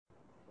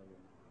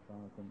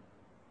Jonathon.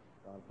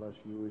 God bless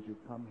you as you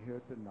come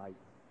here tonight.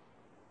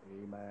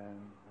 Amen.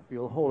 I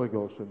feel the Holy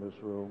Ghost in this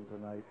room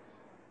tonight.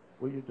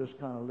 Will you just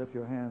kind of lift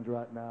your hands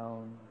right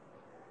now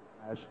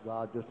and ask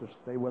God just to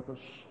stay with us?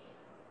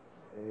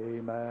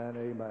 Amen,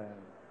 amen,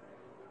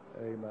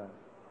 amen.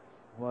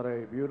 What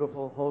a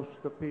beautiful host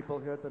of people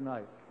here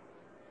tonight,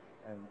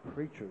 and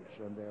preachers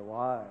and their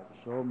wives,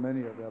 so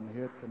many of them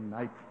here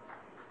tonight.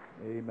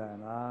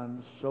 Amen.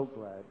 I'm so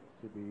glad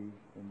to be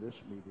in this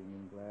meeting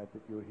and glad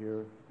that you're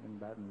here in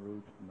Baton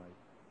Rouge tonight.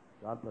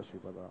 God bless you,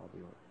 Brother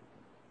Alvear.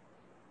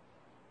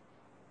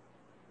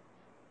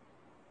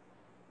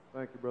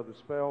 Thank you, Brother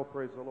Spell.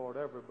 Praise the Lord,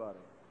 everybody.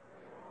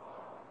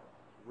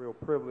 It's a real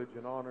privilege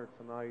and honor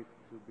tonight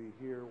to be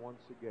here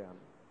once again,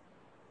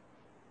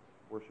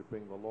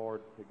 worshiping the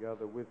Lord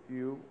together with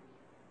you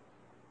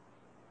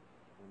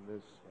in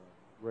this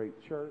great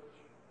church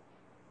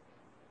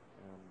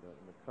and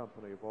in the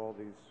company of all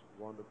these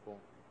wonderful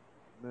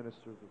ministers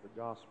of the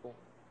gospel,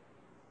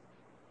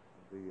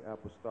 the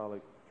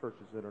Apostolic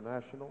Churches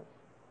International,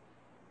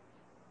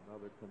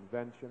 another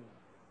convention,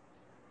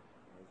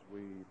 as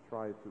we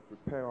try to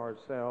prepare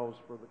ourselves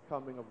for the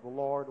coming of the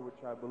Lord,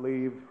 which I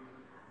believe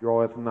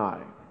draweth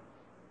nigh.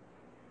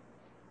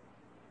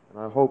 And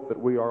I hope that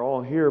we are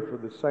all here for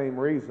the same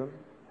reason.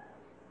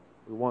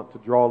 We want to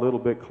draw a little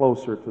bit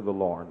closer to the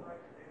Lord.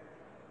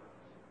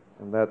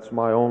 And that's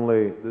my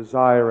only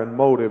desire and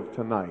motive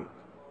tonight.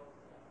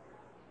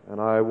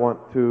 And I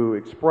want to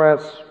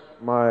express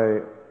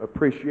my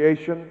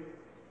appreciation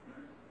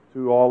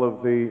to all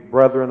of the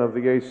brethren of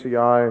the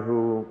ACI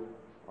who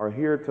are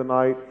here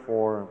tonight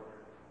for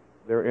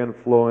their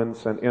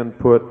influence and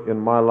input in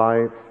my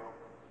life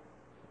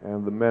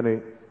and the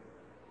many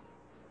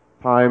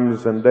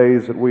times and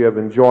days that we have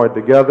enjoyed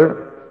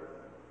together.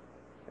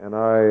 And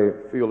I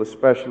feel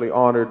especially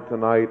honored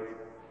tonight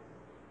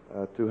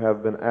to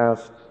have been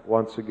asked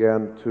once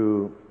again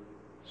to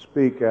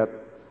speak at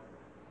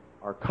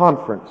our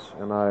conference,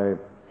 and I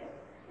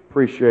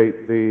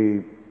appreciate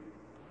the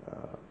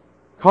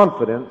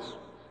confidence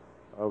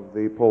of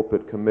the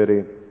pulpit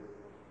committee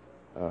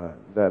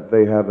that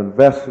they have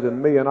invested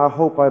in me, and I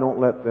hope I don't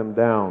let them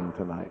down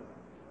tonight.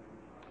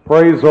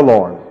 Praise the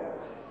Lord.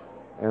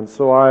 And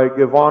so I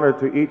give honor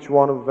to each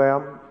one of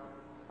them.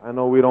 I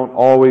know we don't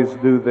always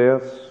do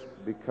this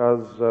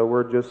because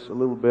we're just a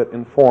little bit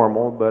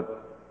informal, but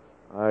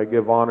I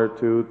give honor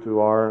to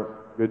our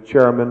good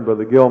chairman,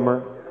 Brother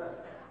Gilmer,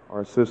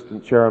 our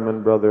assistant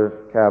chairman,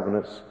 Brother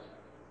Cavanis,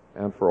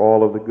 and for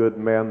all of the good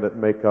men that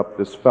make up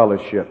this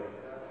fellowship.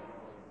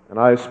 And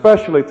I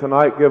especially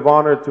tonight give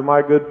honor to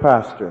my good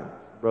pastor,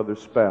 Brother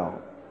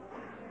Spell,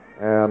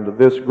 and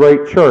this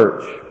great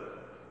church.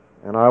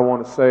 And I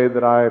want to say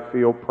that I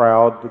feel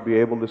proud to be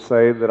able to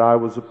say that I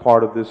was a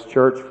part of this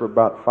church for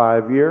about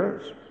 5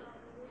 years,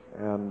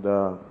 and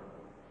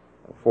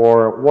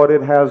for what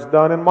it has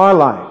done in my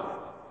life.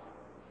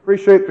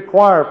 Appreciate the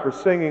choir for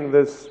singing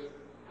this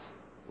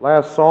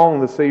last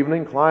song this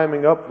evening,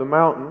 Climbing Up the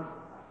Mountain.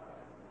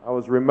 I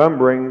was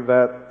remembering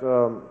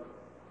that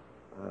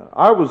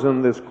I was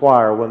in this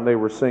choir when they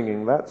were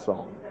singing that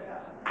song.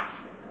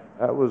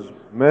 That was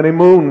many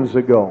moons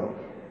ago.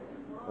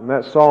 And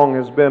that song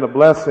has been a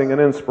blessing and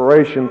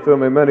inspiration to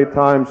me many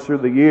times through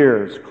the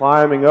years.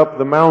 Climbing up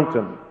the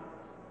mountain,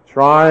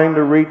 trying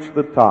to reach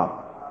the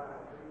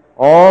top.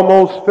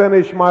 Almost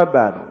finished my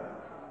battle.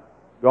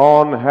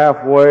 Gone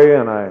halfway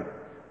and I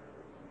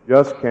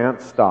just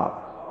can't stop.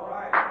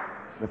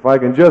 If I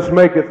can just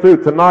make it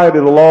through tonight,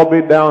 it'll all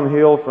be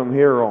downhill from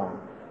here on.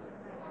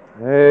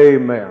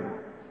 Amen.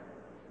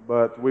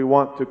 But we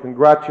want to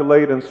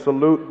congratulate and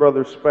salute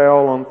Brother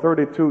Spell on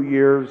 32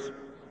 years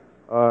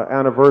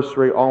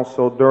anniversary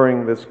also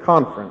during this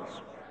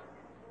conference.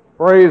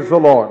 Praise the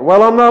Lord.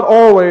 Well, I'm not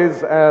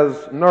always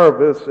as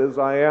nervous as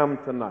I am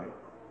tonight.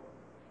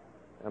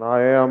 And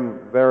I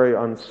am very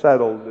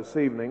unsettled this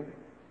evening.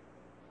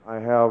 I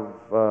have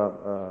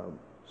a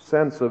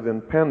sense of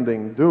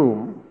impending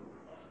doom.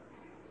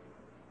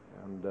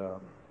 And a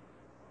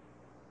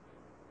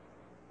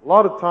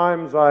lot of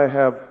times I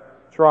have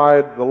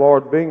tried, the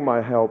Lord being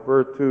my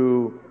helper,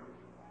 to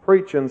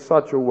preach in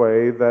such a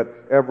way that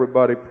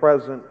everybody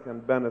present can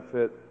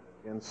benefit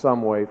in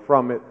some way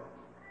from it,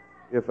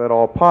 if at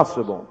all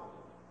possible.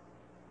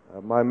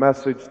 My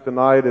message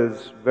tonight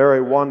is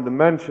very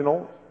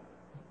one-dimensional,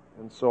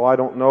 and so I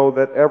don't know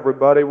that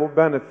everybody will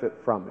benefit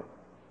from it.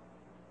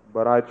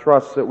 But I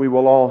trust that we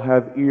will all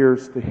have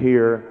ears to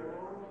hear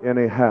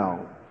anyhow.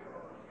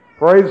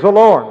 Praise the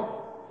Lord.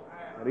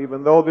 And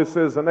even though this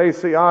is an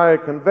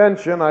ACI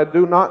convention, I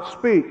do not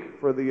speak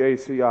for the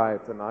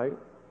ACI tonight.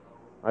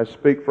 I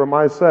speak for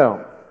myself.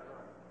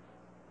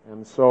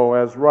 And so,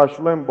 as Rush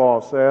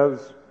Limbaugh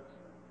says,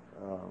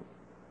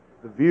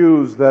 the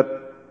views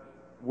that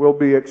will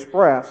be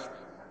expressed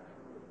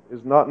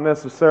is not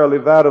necessarily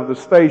that of the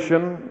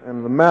station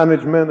and the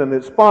management and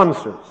its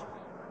sponsors.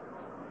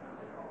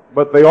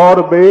 But they ought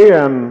to be,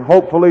 and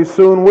hopefully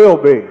soon will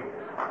be.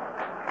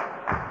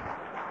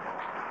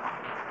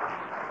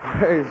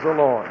 Praise the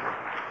Lord.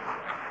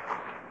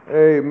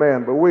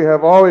 Amen. But we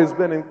have always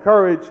been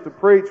encouraged to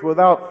preach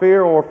without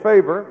fear or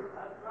favor.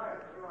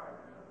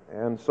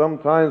 And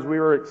sometimes we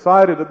are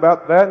excited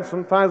about that, and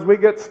sometimes we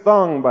get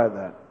stung by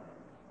that.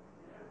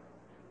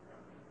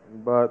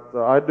 But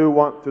I do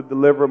want to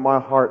deliver my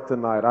heart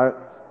tonight. I'm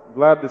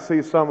glad to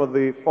see some of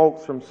the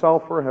folks from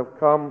Sulphur have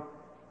come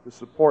to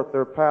support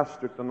their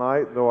pastor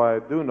tonight, though I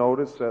do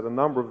notice that a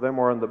number of them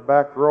are in the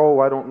back row.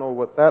 I don't know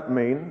what that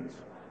means.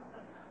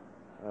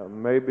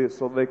 Maybe it's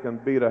so they can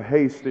beat a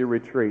hasty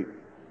retreat.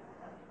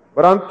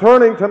 But I'm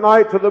turning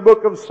tonight to the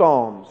book of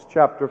Psalms,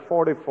 chapter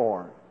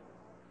 44.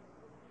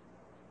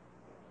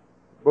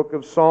 Book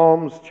of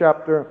Psalms,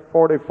 chapter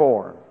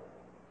 44.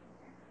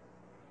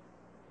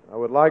 I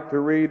would like to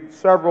read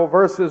several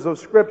verses of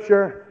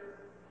Scripture,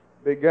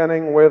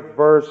 beginning with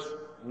verse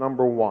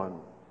number 1.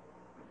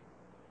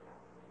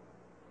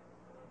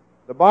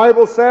 The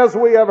Bible says,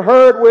 "We have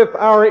heard with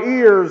our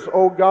ears,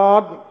 O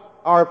God,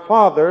 our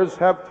fathers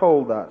have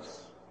told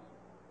us,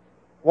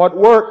 what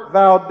work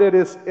thou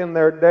didst in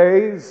their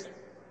days,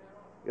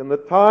 in the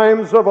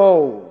times of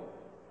old.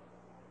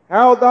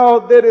 How thou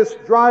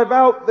didst drive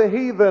out the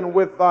heathen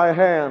with thy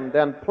hand,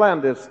 and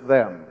plantest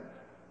them.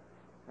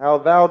 How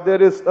thou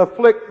didst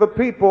afflict the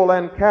people,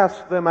 and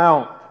cast them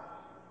out.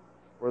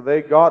 For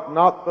they got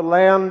not the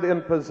land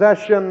in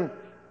possession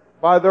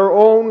by their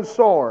own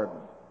sword,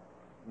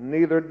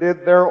 neither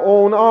did their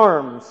own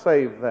arm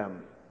save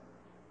them.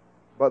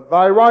 But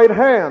thy right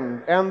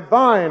hand, and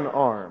thine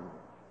arm,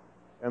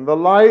 and the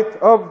light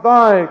of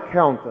thy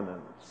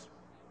countenance,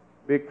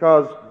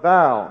 because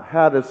thou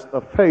hadst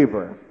a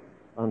favor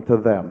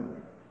unto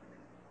them.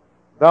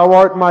 Thou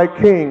art my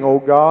king, O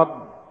God,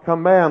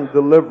 command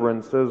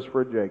deliverances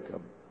for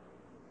Jacob.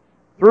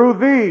 Through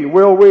thee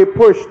will we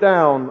push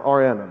down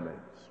our enemies.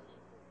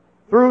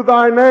 Through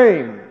thy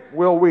name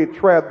will we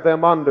tread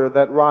them under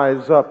that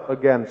rise up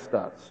against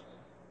us.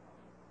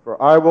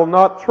 For I will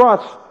not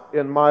trust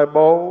in my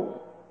bow,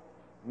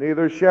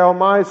 neither shall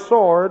my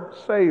sword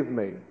save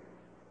me.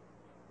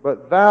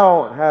 But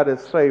thou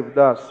hadst saved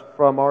us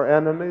from our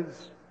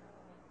enemies,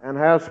 and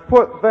hast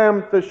put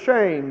them to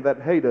shame that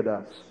hated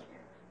us.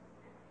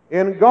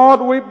 In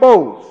God we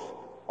boast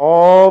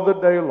all the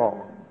day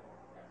long,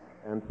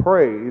 and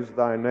praise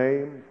thy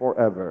name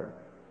forever.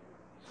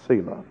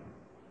 Selah.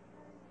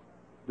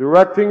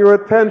 Directing your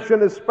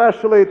attention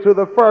especially to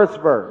the first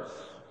verse.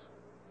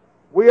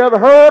 We have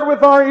heard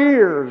with our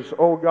ears,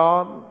 O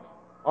God,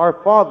 our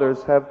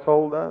fathers have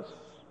told us,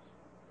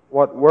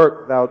 what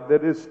work thou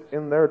didst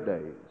in their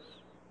days,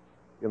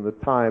 in the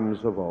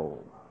times of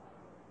old.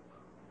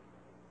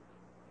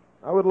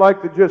 I would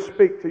like to just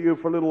speak to you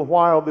for a little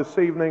while this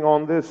evening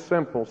on this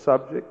simple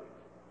subject,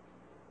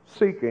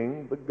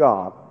 seeking the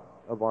God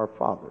of our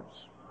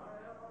fathers.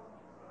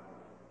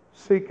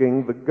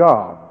 Seeking the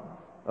God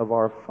of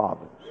our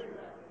fathers.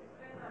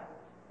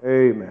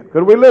 Amen.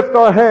 Could we lift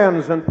our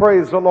hands and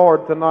praise the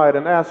Lord tonight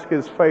and ask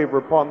His favor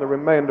upon the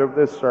remainder of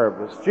this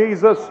service?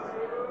 Jesus,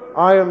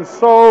 I am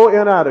so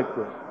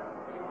inadequate,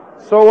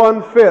 so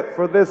unfit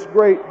for this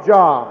great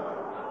job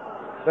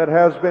that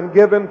has been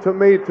given to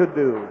me to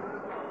do.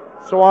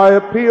 So I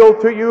appeal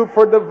to you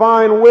for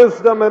divine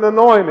wisdom and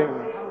anointing.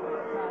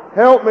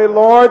 Help me,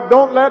 Lord.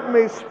 Don't let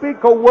me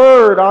speak a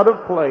word out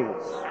of place.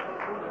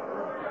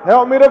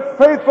 Help me to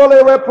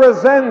faithfully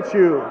represent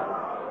you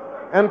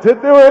and to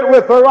do it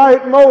with the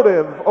right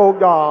motive, O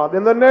God.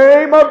 In the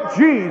name of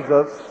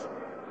Jesus,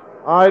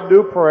 I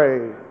do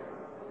pray.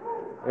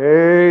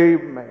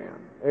 Amen.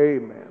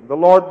 Amen. The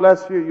Lord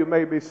bless you. You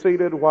may be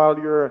seated while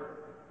you're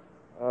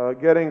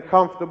getting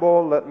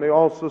comfortable. Let me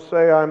also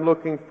say I'm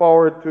looking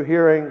forward to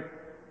hearing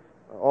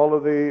all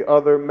of the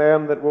other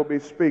men that will be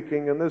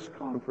speaking in this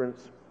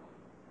conference.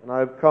 And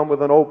I've come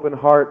with an open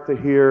heart to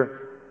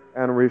hear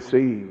and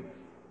receive.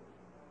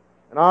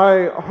 And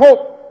I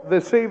hope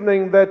this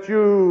evening that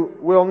you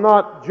will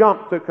not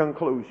jump to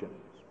conclusions.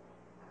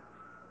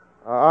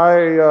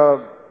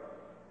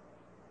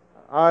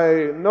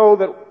 I know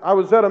that I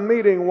was at a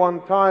meeting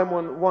one time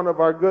when one of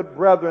our good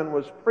brethren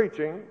was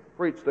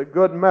preached a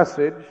good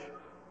message.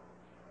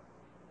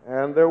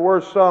 And there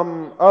were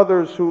some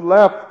others who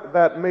left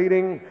that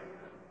meeting,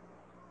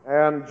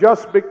 and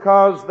just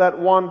because that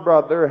one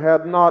brother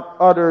had not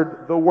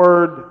uttered the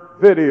word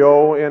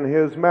video in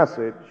his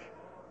message,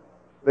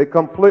 they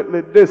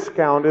completely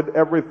discounted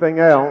everything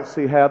else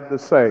he had to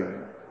say.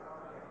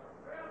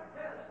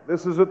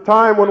 This is a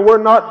time when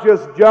we're not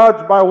just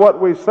judged by what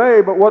we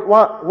say, but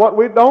what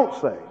we don't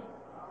say.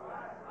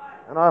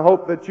 And I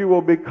hope that you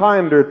will be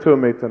kinder to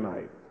me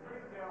tonight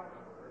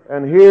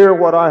and hear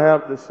what I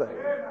have to say.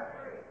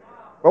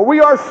 But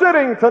we are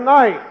sitting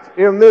tonight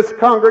in this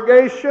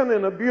congregation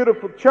in a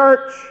beautiful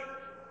church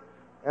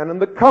and in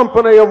the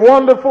company of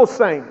wonderful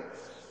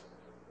saints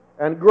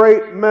and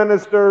great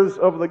ministers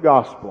of the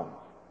gospel.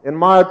 In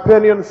my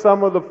opinion,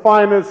 some of the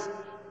finest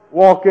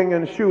walking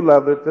in shoe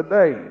leather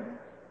today.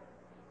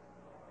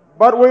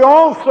 But we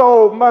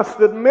also must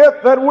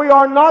admit that we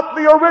are not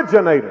the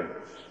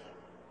originators.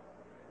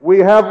 We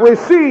have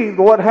received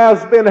what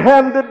has been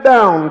handed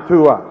down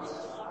to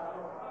us.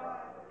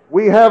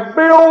 We have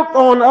built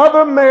on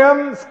other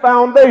men's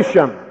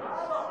foundations,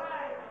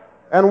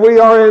 and we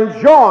are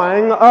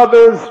enjoying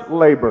others'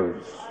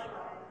 labors.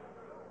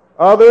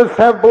 Others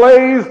have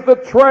blazed the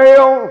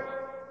trail,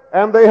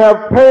 and they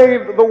have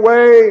paved the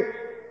way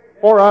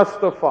for us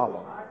to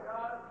follow.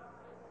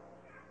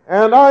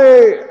 And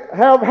I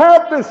have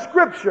had this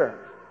scripture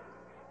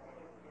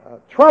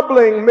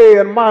troubling me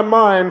in my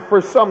mind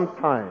for some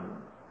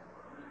time,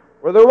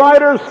 where the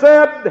writer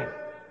said,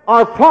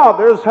 our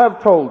fathers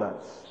have told us.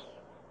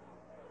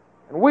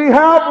 And we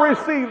have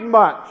received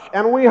much,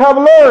 and we have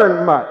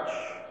learned much.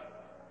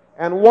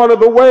 And one of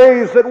the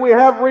ways that we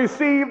have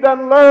received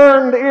and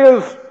learned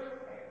is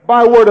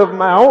by word of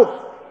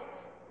mouth.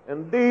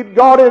 Indeed,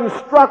 God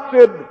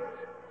instructed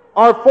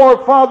our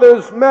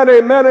forefathers many,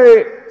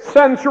 many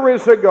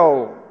centuries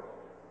ago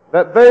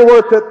that they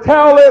were to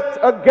tell it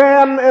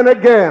again and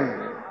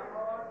again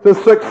to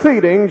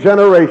succeeding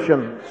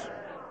generations.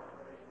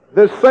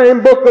 This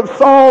same book of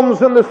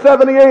Psalms, in the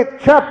 78th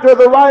chapter,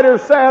 the writer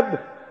said,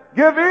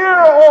 give ear,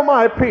 O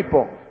my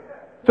people,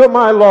 to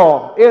my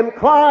law.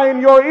 Incline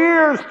your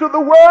ears to the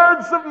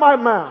words of my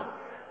mouth.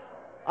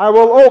 I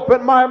will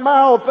open my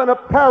mouth in a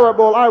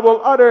parable. I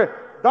will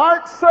utter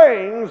dark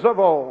sayings of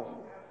old,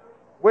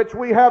 which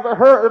we have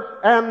heard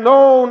and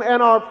known,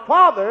 and our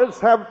fathers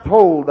have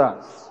told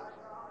us.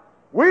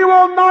 We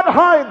will not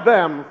hide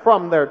them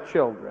from their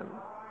children,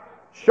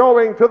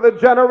 showing to the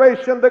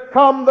generation to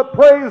come the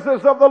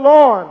praises of the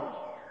Lord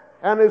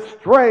and his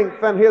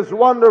strength and his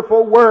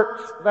wonderful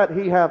works that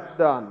he hath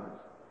done.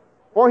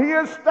 For he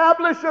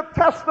established a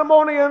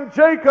testimony in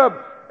Jacob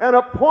and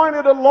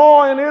appointed a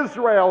law in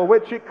Israel,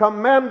 which he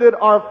commanded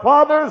our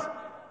fathers,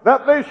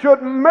 that they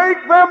should make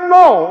them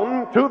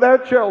known to their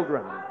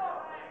children,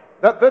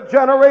 that the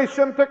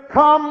generation to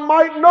come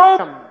might know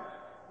them,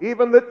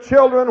 even the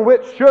children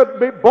which should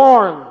be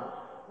born,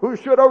 who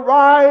should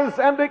arise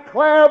and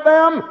declare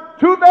them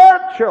to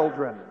their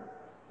children,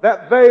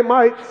 that they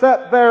might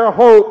set their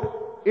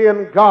hope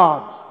in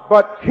God,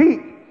 but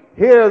keep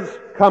his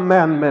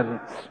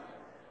commandments.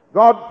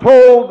 God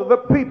told the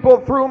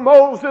people through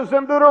Moses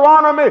in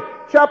Deuteronomy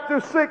chapter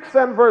 6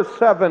 and verse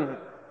 7,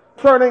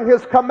 concerning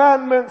his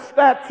commandments,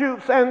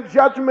 statutes, and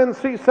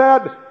judgments, he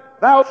said,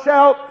 thou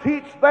shalt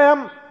teach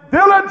them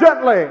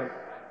diligently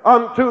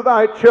unto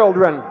thy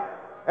children,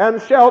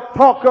 and shalt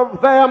talk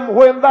of them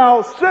when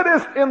thou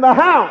sittest in the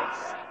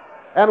house,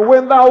 and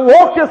when thou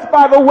walkest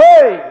by the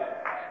way,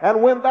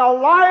 and when thou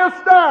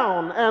liest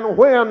down, and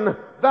when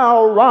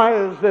thou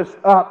risest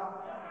up.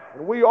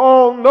 And we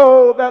all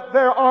know that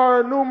there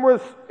are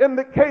numerous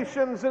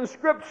indications in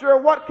Scripture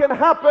what can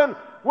happen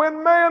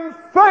when men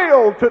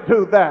fail to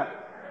do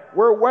that.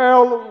 We're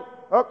well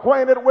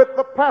acquainted with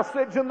the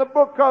passage in the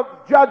book of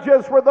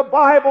Judges where the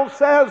Bible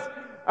says,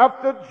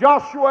 after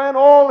Joshua and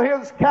all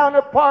his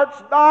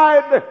counterparts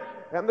died,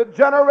 and the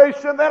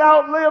generation that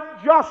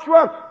outlived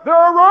Joshua, there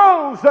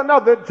arose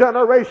another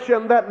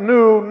generation that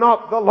knew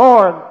not the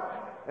Lord.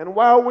 And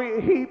while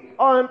we heap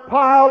and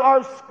pile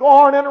our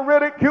scorn and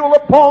ridicule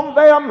upon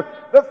them,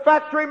 the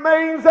fact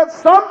remains that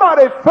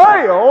somebody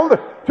failed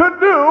to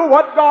do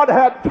what God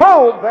had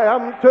told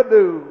them to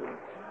do.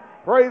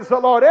 Praise the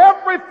Lord.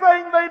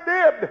 Everything they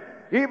did,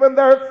 even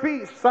their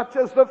feasts, such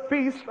as the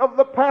feast of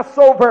the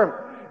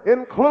Passover,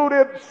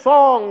 included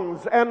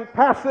songs and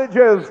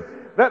passages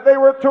that they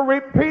were to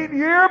repeat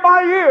year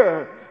by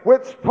year,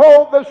 which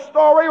told the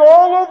story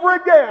all over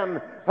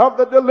again of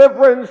the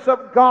deliverance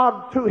of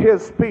God to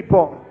his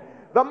people.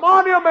 The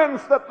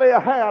monuments that they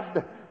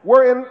had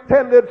were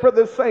intended for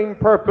the same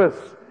purpose.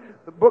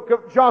 The book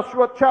of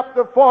Joshua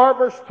chapter 4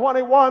 verse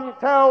 21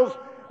 tells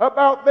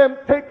about them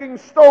taking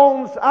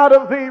stones out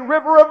of the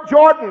river of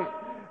Jordan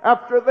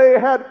after they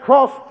had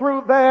crossed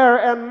through there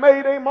and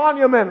made a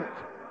monument,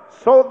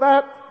 so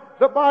that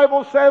the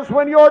Bible says,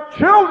 when your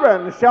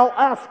children shall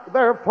ask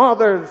their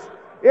fathers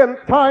in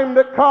time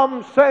to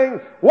come,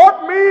 saying,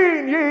 what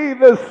mean ye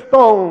these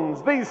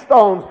stones?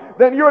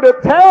 Then you're to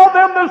tell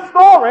them the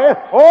story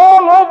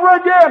all over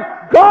again.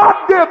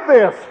 God did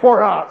this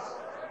for us.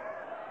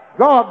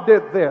 God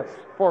did this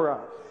for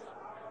us.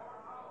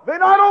 They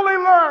not only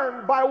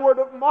learned by word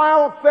of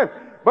mouth,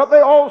 but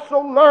they also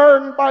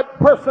learned by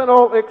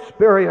personal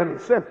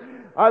experience.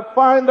 I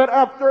find that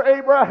after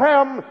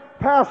Abraham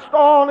passed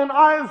on and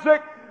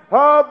Isaac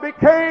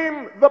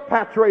became the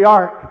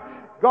patriarch,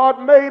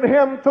 God made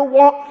him to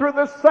walk through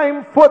the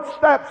same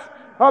footsteps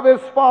of his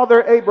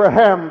father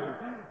Abraham.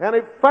 And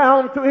he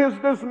found to his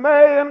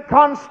dismay and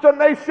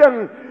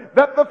consternation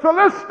that the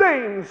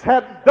Philistines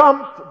had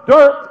dumped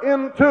dirt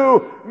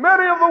into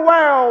many of the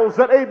wells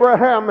that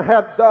Abraham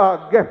had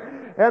dug.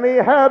 And he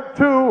had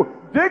to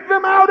dig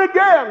them out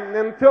again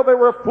until they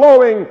were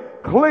flowing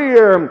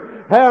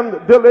clear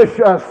and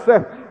delicious.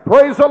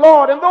 Praise the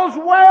Lord. And those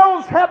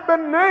wells had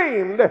been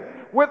named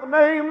with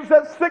names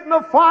that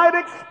signified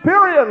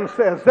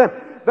experiences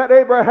that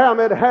Abraham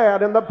had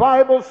had. And the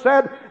Bible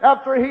said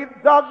after he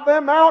dug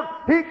them out,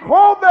 he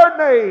called their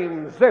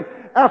names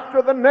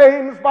after the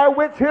names by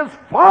which his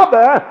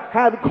father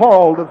had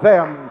called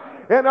them.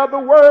 In other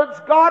words,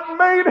 God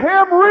made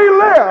him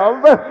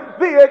relive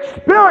the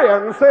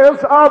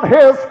experiences of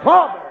his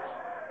father.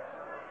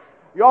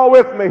 Y'all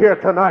with me here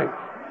tonight?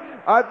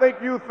 I think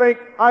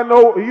I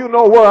know you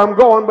know where I'm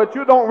going, but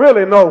you don't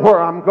really know where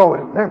I'm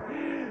going.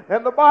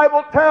 And the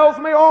Bible tells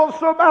me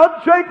also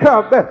about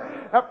Jacob.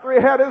 After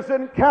he had his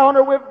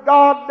encounter with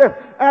God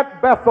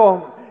at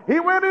Bethel,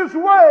 he went his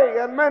way,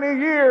 and many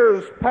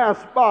years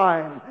passed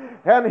by,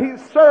 and he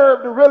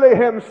served really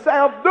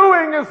himself,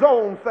 doing his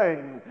own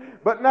thing.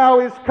 But now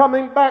he's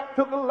coming back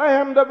to the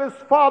land of his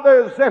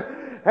fathers,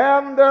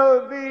 and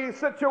the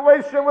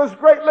situation was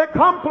greatly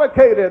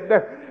complicated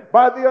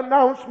by the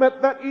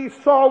announcement that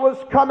Esau was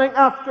coming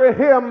after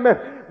him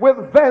with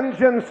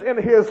vengeance in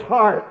his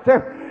heart.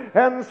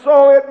 And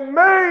so it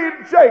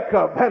made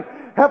Jacob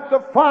have to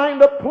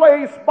find a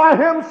place by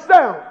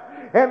himself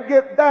and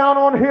get down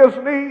on his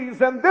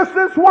knees. And this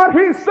is what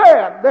he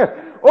said: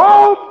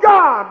 "O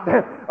God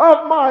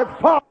of my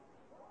father,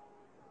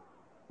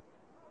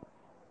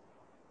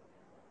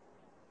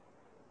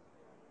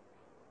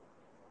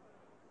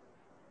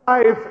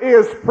 life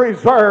is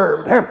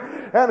preserved."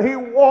 And he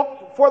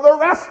walked for the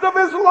rest of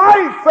his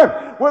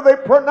life with a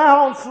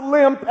pronounced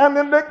limp, an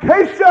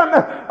indication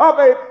of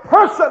a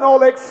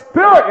personal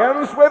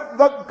experience with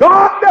the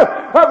God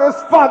of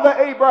his father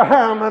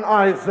Abraham and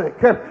Isaac.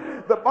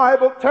 The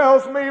Bible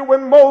tells me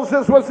when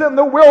Moses was in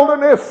the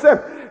wilderness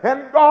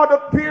and God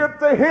appeared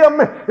to him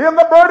in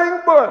the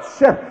burning bush,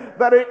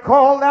 that he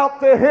called out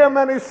to him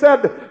and he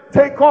said,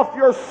 "Take off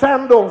your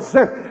sandals.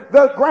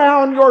 The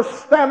ground you're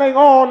standing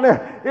on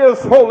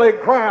is holy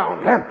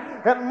ground."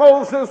 And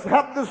Moses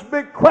had this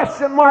big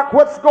question mark,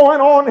 what's going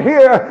on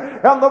here?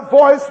 And the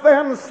voice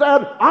then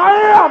said, "I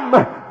am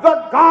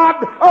the God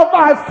of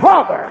thy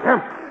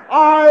father.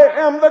 I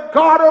am the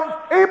God of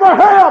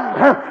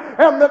Abraham,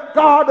 and the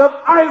God of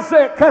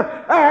Isaac,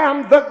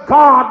 and the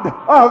God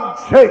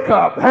of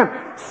Jacob."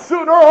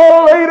 Sooner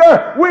or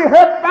later, we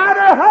had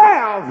better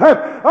have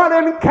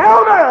an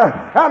encounter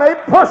and a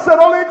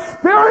personal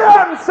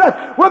experience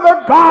with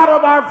the God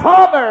of our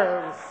fathers.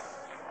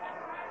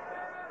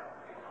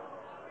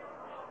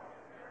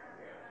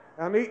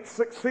 And each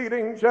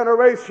succeeding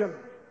generation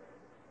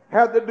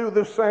had to do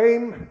the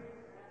same.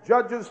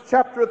 Judges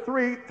chapter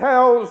 3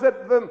 tells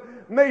that the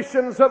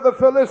nations of the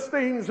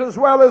Philistines as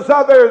well as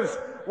others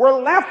were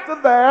left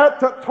there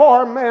to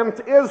torment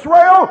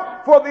Israel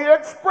for the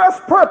express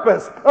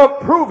purpose of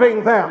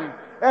proving them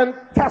and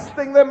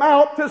testing them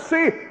out to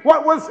see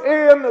what was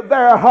in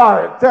their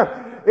heart.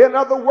 In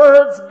other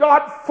words,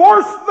 God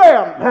forced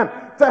them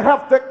to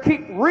have to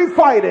keep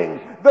refighting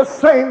the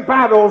same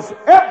battles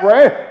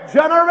every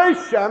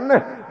generation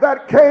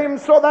that came,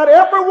 so that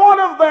every one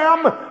of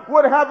them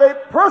would have a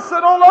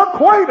personal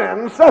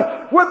acquaintance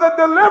with the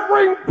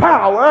delivering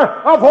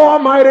power of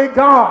Almighty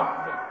God.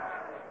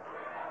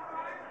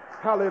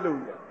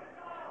 Hallelujah.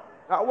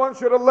 I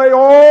want you to lay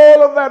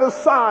all of that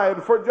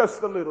aside for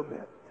just a little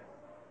bit.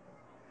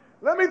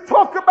 Let me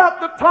talk about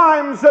the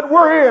times that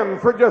we're in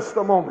for just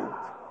a moment.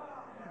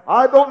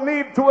 I don't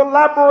need to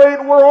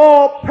elaborate. We're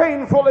all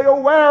painfully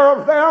aware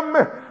of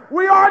them.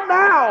 We are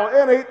now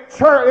in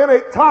a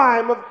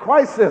time of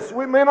crisis.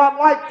 We may not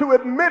like to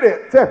admit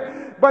it,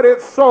 but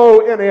it's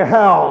so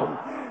anyhow.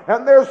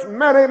 And there's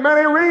many,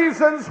 many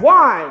reasons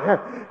why.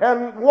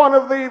 And one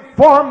of the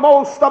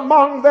foremost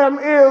among them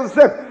is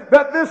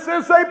that this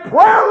is a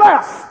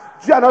prayerless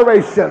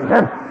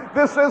generation.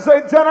 This is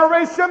a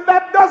generation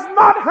that does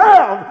not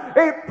have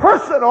a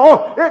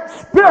personal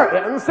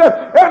experience,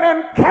 an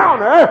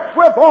encounter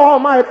with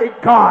Almighty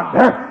God.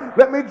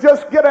 Let me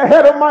just get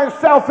ahead of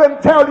myself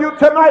and tell you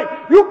tonight,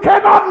 you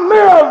cannot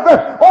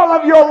live all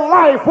of your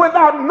life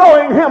without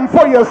knowing Him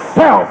for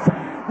yourself.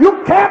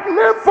 You can't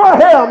live for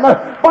Him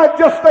by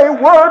just a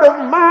word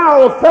of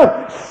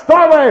mouth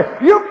story.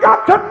 You've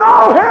got to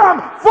know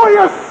Him for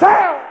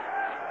yourself.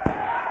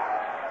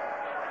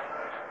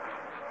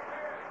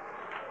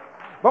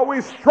 But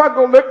we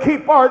struggle to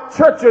keep our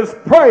churches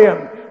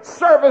praying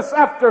service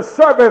after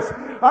service.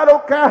 I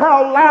don't care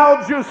how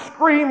loud you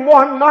scream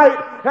one night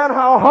and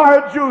how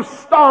hard you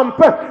stomp.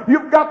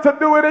 You've got to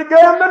do it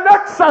again the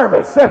next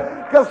service,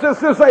 because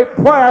this is a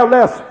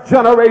prayerless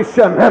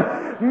generation.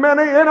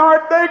 Many in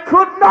our day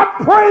could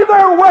not pray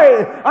their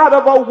way out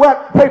of a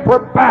wet paper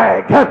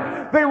bag.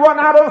 They run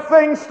out of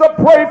things to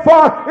pray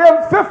for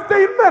in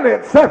 15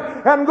 minutes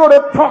and go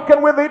to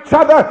talking with each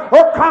other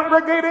or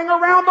congregating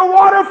around the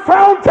water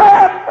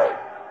fountain.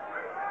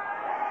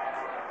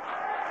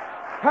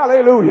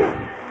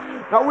 Hallelujah.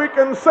 Now we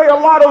can say a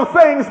lot of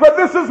things, but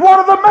this is one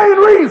of the main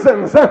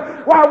reasons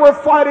why we're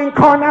fighting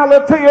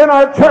carnality in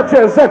our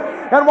churches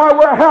and why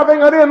we're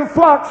having an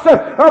influx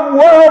of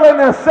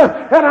worldliness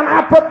and an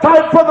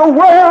appetite for the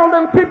world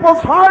in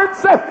people's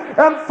hearts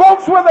and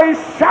folks with a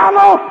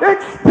shallow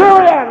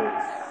experience.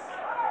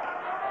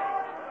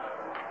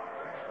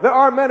 There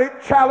are many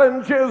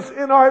challenges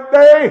in our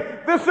day.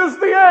 This is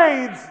the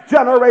AIDS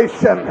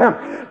generation.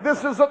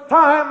 This is a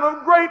time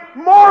of great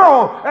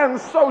moral and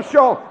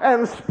social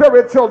and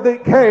spiritual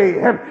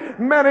decay.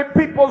 Many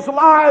people's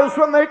lives,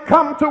 when they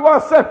come to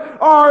us,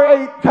 are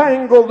a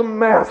tangled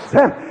mess.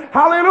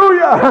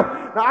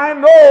 Hallelujah. Now, I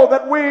know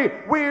that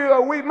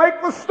we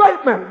make the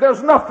statement,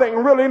 there's nothing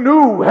really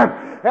new.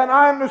 And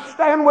I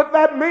understand what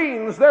that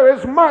means. There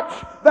is much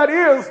that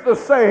is the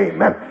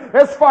same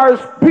as far as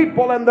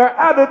people and their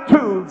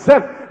attitudes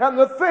and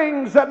the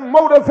things that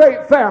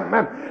motivate them.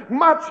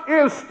 Much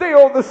is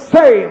still the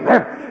same.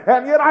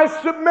 And yet I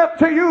submit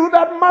to you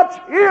that much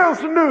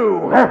is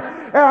new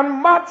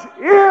and much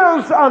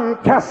is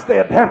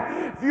untested.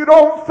 If you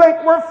don't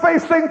think we're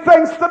facing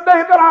things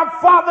today that our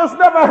fathers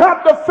never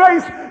had to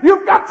face,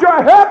 you've got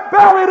your head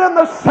buried in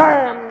the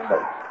sand.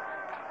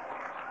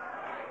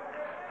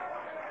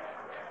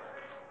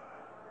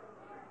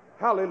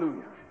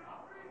 Hallelujah.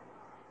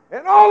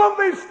 And all of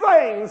these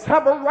things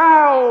have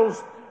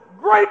aroused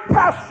great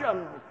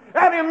passion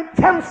and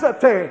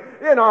intensity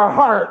in our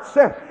hearts,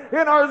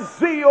 in our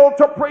zeal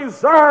to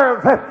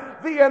preserve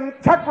the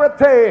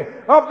integrity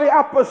of the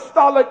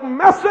apostolic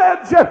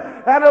message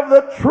and of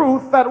the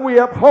truth that we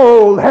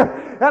uphold.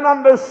 And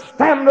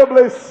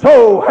understandably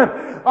so,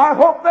 I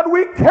hope that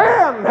we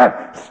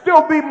can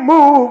still be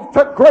moved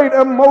to great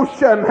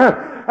emotion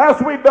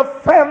as we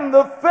defend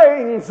the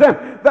things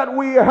that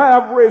we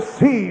have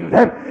received.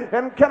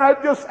 And can I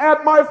just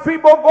add my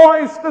feeble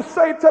voice to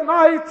say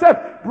tonight,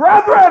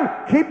 brethren,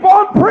 keep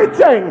on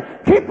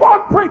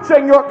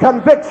preaching your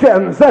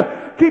convictions,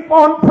 keep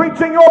on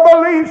preaching your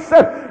beliefs,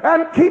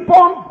 and keep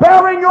on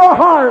bearing your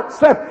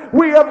hearts.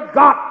 We have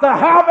got to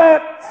have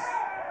it.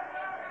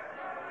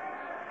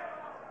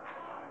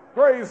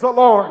 Praise the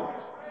Lord.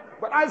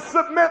 But I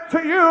submit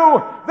to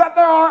you that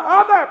there are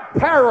other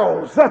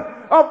perils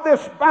of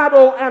this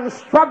battle and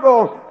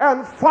struggle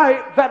and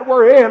fight that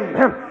we're in.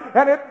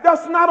 And it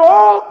does not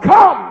all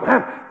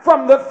come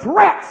from the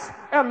threats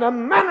and the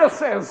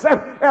menaces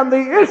and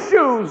the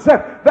issues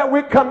that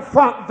we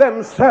confront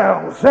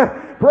themselves.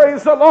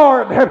 Praise the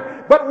Lord.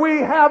 But we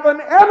have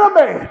an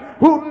enemy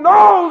who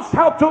knows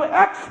how to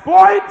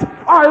exploit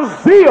our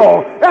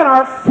zeal and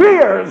our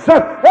fears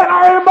and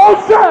our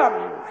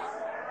emotions.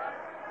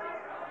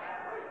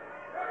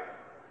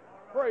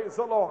 Praise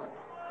the Lord.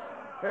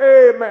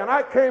 Amen.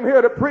 I came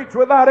here to preach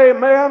without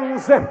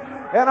amens,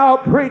 and I'll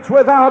preach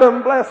without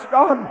them, bless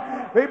God.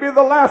 Maybe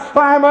the last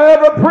time I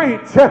ever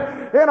preach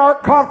in our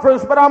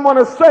conference, but I'm going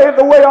to say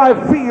the way I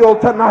feel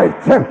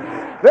tonight.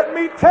 Let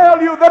me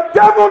tell you, the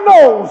devil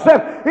knows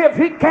if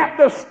he can't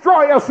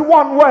destroy us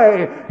one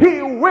way,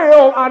 he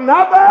will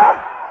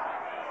another.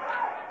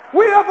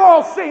 We have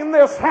all seen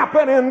this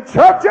happen in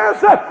churches.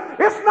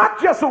 It's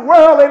not just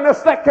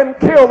worldliness that can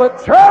kill the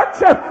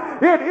church.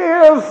 It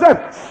is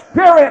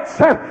spirits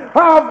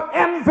of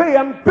envy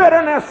and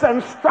bitterness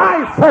and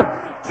strife.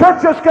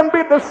 Churches can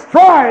be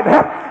destroyed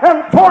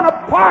and torn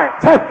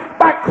apart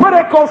by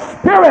critical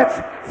spirits,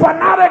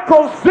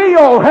 fanatical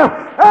zeal,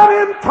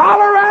 and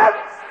intolerance.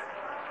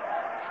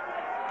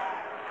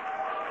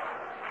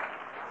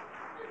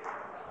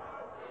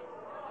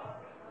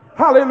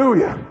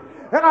 Hallelujah.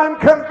 And I'm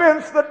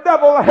convinced the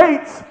devil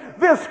hates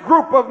this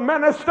group of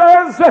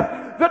ministers.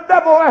 The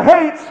devil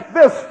hates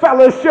this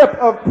fellowship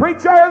of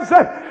preachers.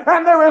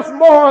 And there is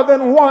more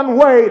than one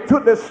way to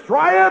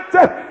destroy it.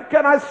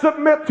 Can I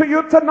submit to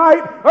you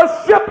tonight?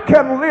 A ship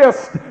can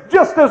list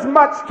just as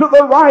much to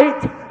the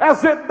right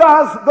as it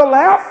does the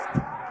left.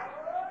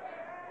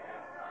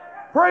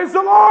 Praise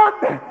the Lord.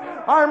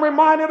 I'm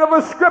reminded of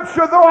a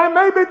scripture, though I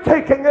may be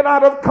taking it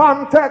out of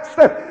context,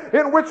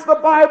 in which the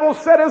Bible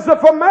said, as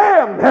if a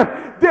man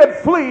did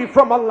flee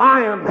from a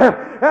lion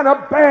and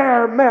a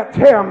bear met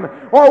him,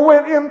 or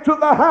went into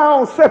the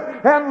house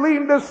and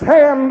leaned his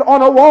hand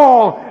on a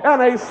wall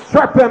and a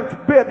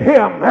serpent bit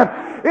him.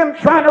 In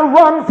trying to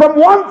run from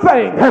one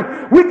thing,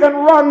 we can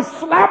run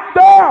slap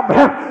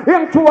dab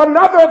into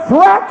another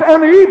threat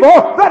and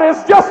evil that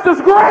is just as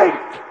great.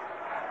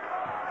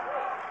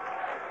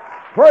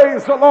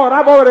 Praise the Lord.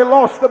 I've already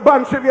lost a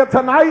bunch of you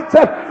tonight,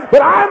 but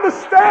I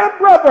understand,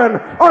 brethren,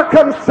 our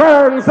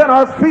concerns and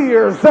our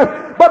fears.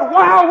 But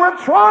while we're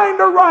trying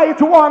to right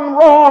one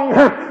wrong,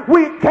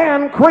 we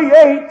can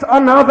create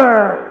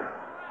another.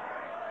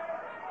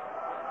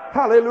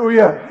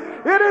 Hallelujah.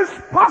 It is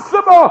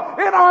possible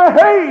in our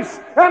haste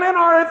and in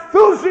our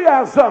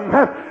enthusiasm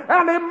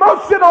and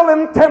emotional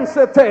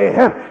intensity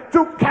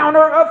to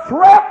counter a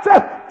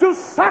threat, to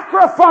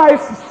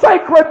sacrifice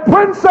sacred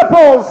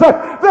principles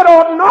that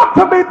ought not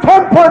to be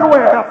tampered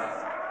with.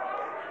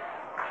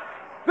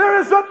 There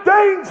is a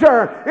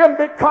danger in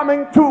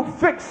becoming too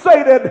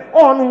fixated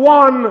on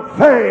one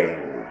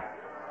thing.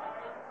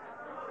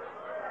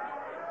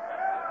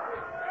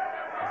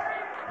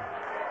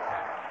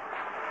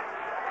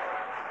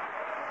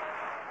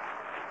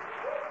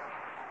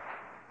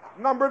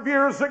 A number of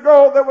years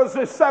ago, there was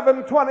a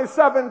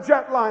 727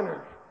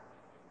 jetliner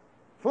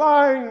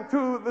flying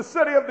to the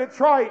city of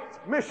Detroit,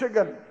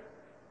 Michigan.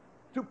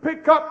 to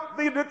pick up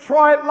the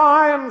Detroit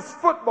Lions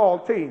football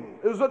team.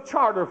 It was a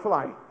charter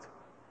flight.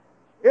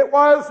 It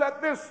was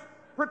at this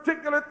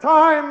particular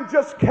time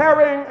just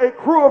carrying a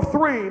crew of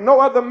 3, no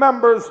other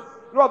members,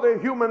 no other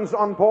humans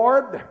on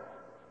board.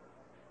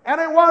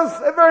 And it was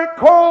a very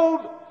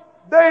cold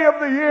day of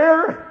the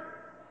year,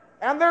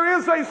 and there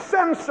is a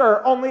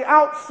sensor on the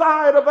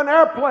outside of an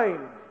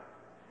airplane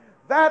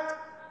that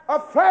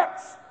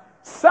affects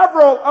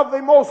several of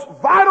the most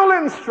vital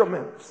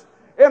instruments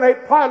in a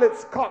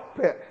pilot's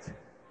cockpit.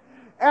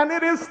 And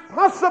it is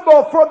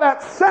possible for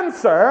that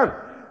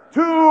sensor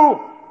to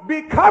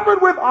be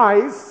covered with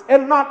ice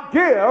and not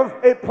give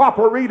a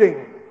proper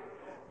reading.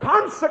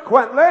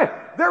 Consequently,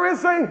 there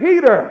is a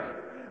heater,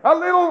 a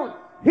little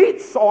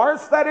heat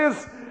source that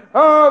is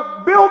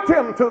built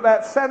into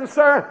that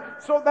sensor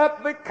so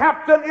that the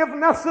captain, if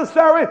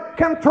necessary,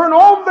 can turn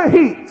on the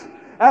heat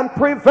and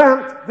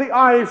prevent the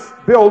ice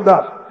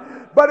buildup.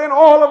 But in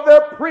all of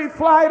their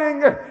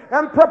pre-flighting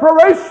and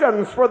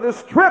preparations for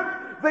this trip,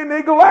 they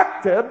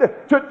neglected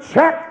to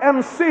check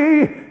and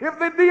see if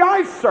the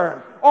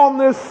de-icer on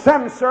this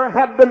sensor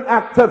had been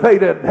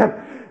activated.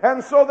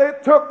 And so they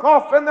took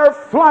off, and their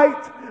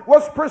flight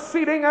was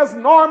proceeding as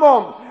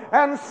normal.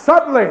 And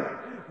suddenly,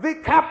 the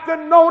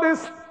captain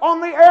noticed on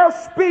the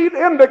airspeed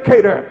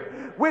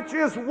indicator, which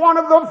is one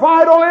of the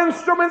vital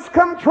instruments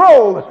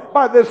controlled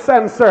by this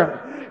sensor,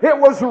 it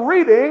was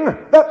reading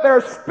that their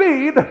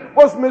speed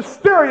was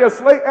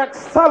mysteriously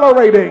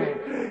accelerating.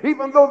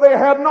 Even though they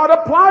had not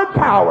applied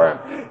power,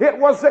 it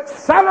was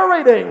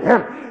accelerating.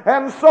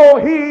 And so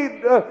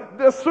he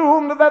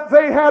assumed that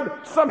they had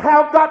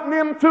somehow gotten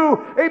into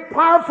a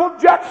powerful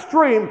jet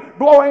stream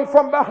blowing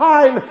from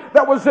behind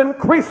that was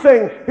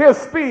increasing his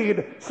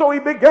speed. So he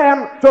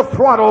began to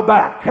throttle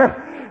back.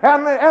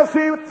 And as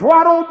he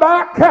throttled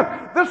back,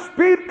 the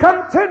speed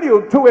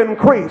continued to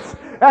increase.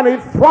 And he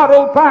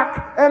throttled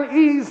back and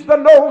eased the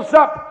nose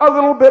up a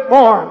little bit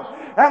more.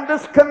 And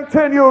this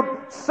continued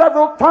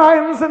several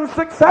times in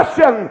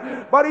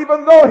succession. But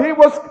even though he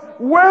was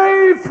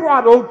way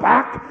throttled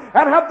back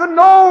and had the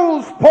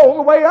nose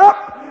pulled way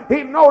up,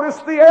 he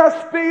noticed the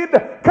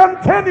airspeed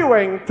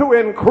continuing to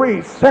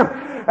increase.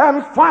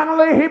 And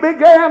finally he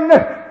began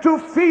to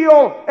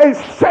feel a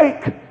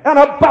shake and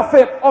a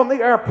buffet on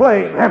the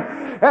airplane.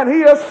 And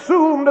he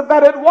assumed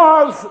that it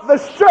was the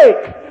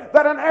shake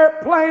that an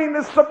airplane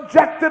is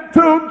subjected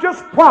to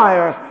just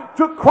prior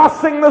to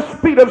crossing the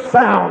speed of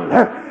sound.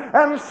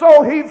 And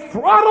so he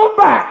throttled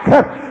back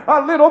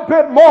a little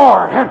bit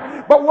more.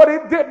 But what he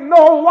didn't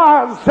know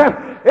was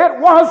it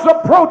was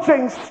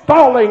approaching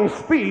stalling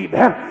speed.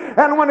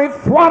 And when he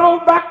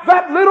throttled back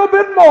that little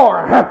bit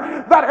more,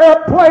 that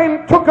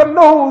airplane took a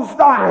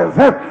nosedive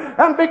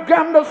and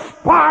began to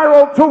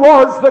spiral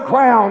towards the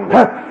ground.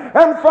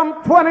 And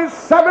from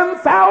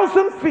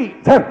 27,000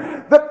 feet,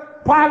 the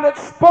pilot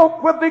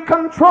spoke with the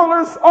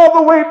controllers all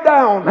the way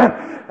down,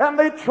 and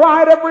they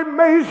tried every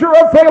measure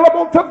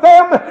available to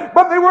them,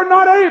 but they were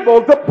not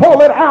able to pull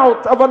it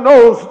out of a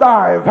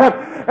nosedive.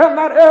 And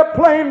that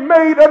airplane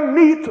made a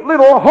neat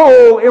little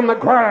hole in the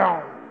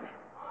ground.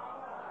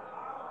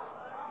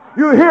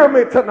 You hear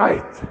me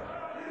tonight?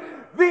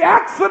 The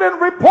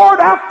accident report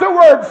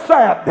afterwards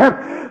said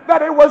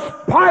that it was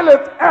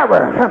pilot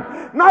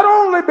error, not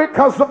only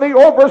because of the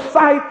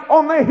oversight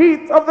on the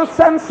heat of the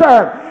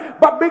sensor,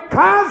 but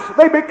because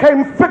they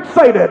became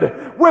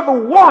fixated with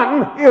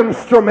one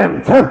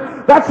instrument.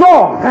 That's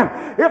all.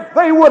 If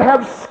they would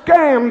have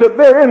scanned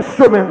their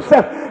instruments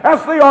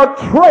as they are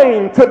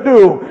trained to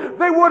do,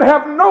 they would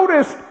have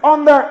noticed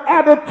on their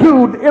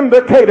attitude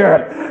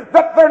indicator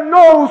that their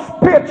nose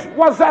pitch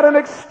was at an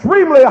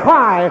extremely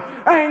high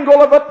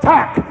angle of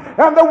attack,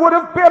 and there would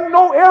have been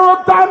no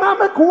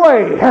aerodynamic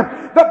way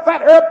that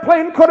that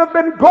airplane could have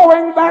been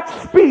going that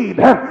speed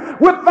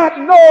with that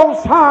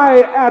nose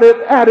high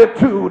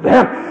attitude.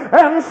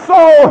 And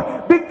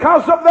so,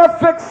 because of their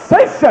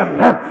fixation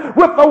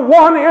with the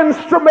one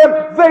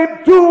instrument, they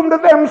doomed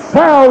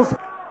themselves.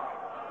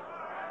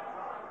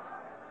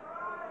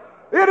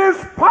 It is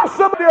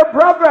possible, dear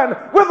brethren,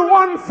 with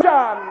one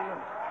son.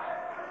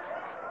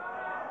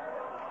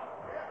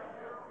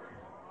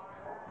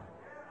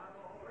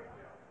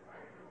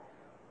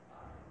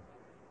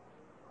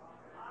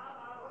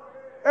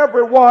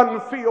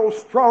 Everyone feels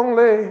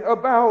strongly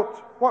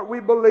about what we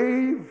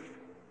believe,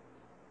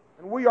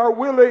 and we are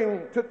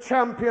willing to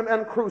champion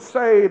and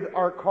crusade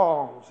our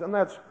cause, and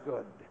that's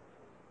good.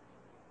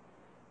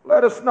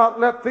 Let us not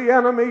let the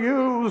enemy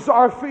use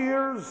our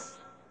fears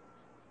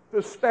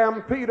to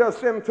stampede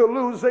us into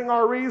losing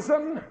our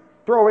reason,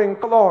 throwing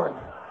the Lord.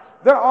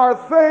 There are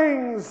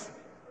things,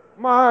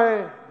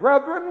 my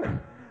brethren,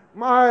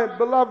 my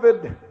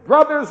beloved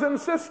brothers and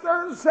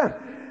sisters,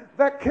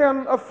 that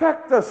can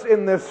affect us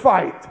in this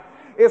fight.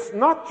 It's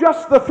not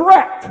just the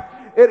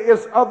threat, it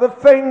is other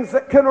things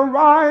that can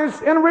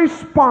arise in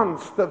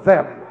response to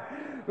them.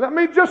 Let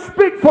me just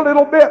speak a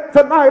little bit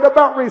tonight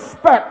about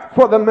respect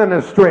for the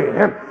ministry.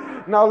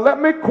 Now let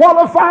me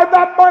qualify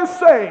that by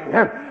saying,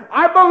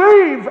 I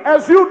believe,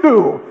 as you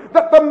do,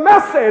 that the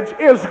message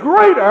is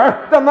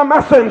greater than the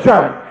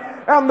messenger.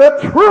 and the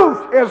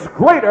truth is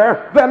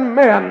greater than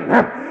men.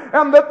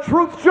 And the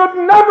truth should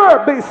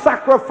never be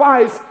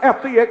sacrificed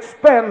at the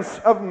expense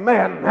of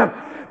men.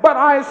 But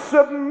I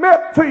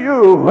submit to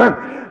you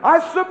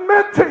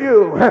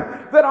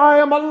that I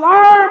am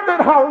alarmed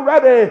at how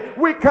ready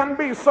we can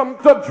be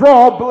to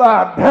draw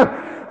blood.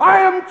 I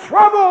am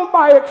troubled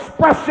by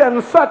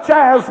expressions such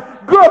as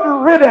good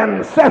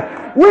riddance.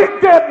 We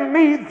didn't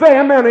need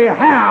them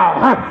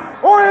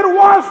anyhow, or it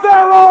was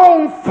their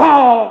own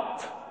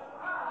fault.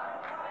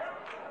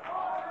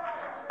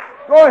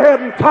 Go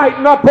ahead and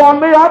tighten up on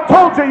me. I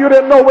told you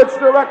didn't know which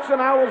direction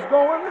I was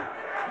going.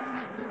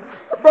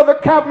 Brother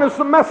Cavness,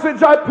 the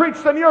message I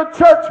preached in your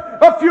church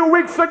a few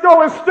weeks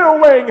ago is still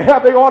weighing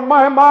heavy on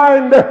my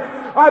mind.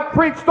 I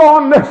preached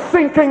on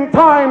sinking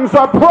times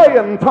or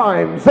praying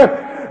times.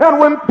 And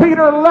when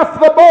Peter left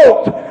the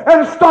boat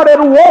and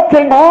started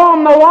walking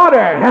on the water,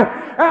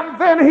 and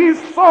then he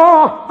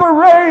saw the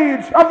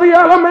rage of the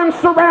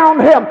elements around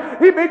him,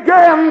 he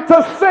began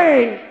to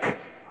sink.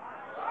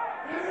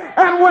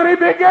 And when he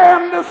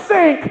began to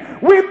sink,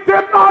 we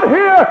did not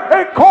hear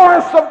a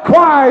chorus of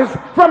cries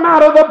from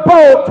out of the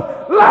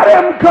boat. Let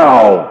him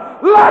go.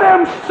 Let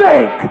him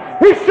sink.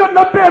 He shouldn't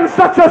have been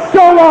such a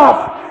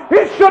show-off.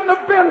 He shouldn't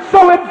have been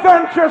so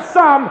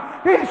adventuresome.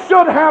 He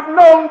should have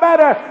known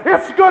better.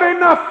 It's good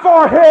enough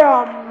for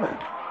him.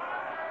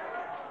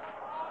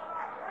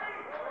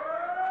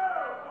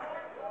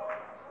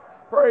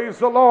 Praise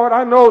the Lord.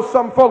 I know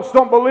some folks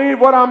don't believe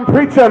what I'm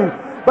preaching,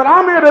 but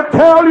I'm here to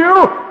tell you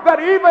that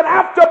even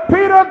after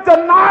Peter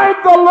denied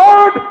the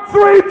Lord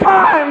 3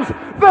 times,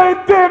 they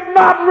did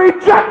not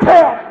reject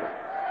him.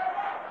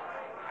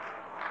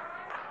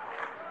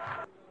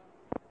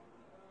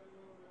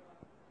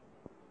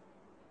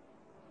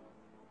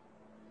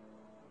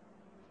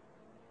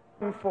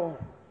 For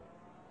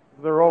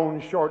their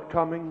own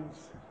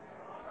shortcomings.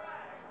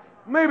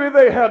 Maybe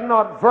they had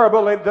not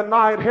verbally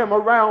denied him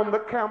around the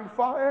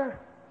campfire,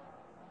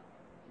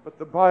 but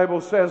the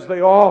Bible says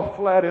they all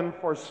fled and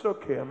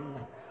forsook him.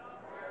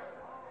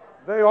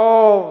 They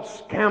all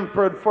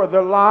scampered for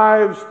their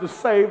lives to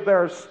save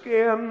their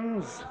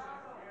skins.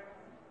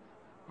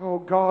 Oh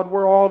God,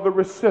 we're all the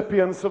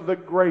recipients of the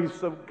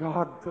grace of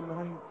God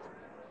tonight.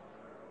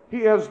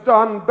 He has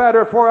done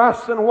better for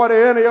us than what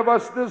any of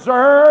us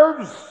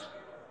deserves.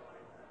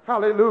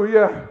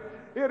 Hallelujah.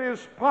 It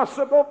is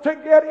possible to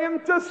get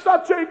into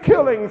such a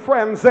killing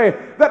frenzy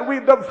that we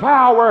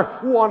devour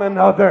one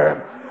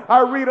another.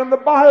 I read in the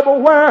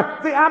Bible where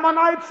the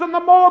Ammonites and the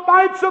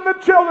Moabites and the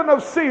children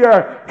of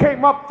Seir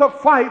came up to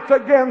fight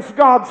against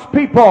God's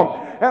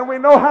people. And we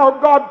know how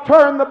God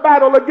turned the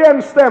battle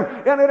against them.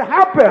 And it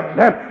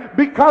happened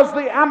because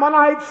the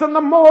Ammonites and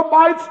the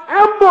Moabites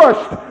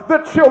ambushed the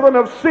children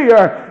of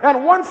Seir.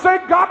 And once they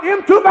got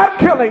into that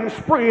killing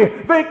spree,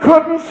 they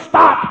couldn't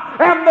stop.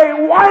 And they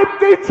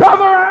wiped each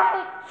other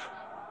out.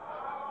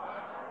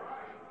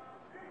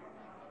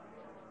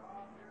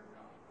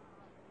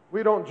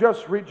 We don't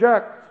just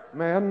reject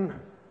men,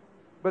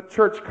 but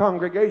church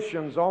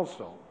congregations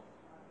also.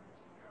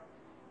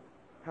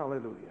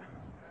 Hallelujah.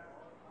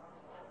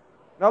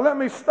 Now let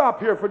me stop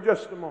here for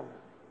just a moment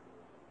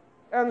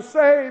and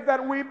say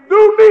that we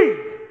do need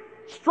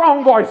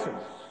strong voices.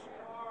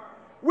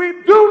 We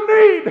do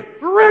need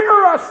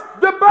rigorous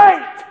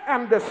debate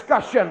and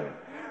discussion.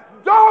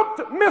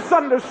 Don't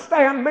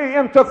misunderstand me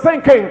into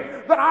thinking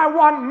that I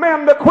want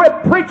men to quit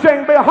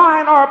preaching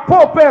behind our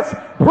pulpits.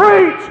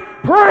 Preach,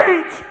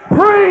 preach,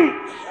 preach.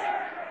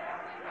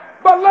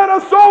 But let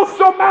us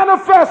also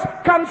manifest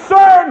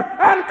concern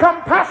and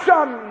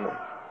compassion.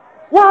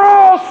 We're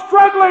all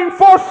struggling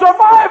for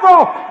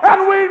survival,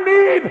 and we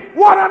need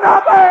one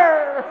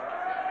another.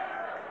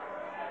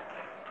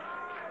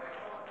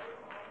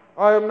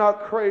 I am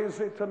not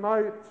crazy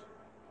tonight,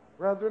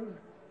 brethren.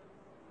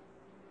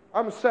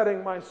 I'm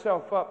setting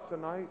myself up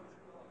tonight.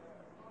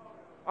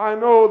 I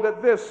know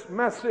that this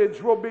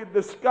message will be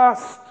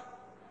discussed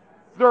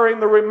during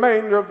the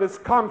remainder of this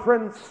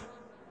conference.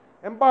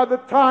 And by the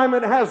time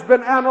it has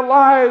been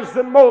analyzed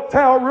in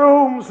motel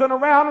rooms and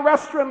around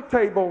restaurant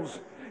tables,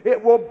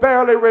 it will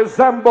barely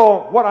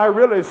resemble what I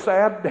really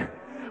said.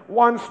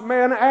 Once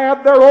men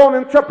add their own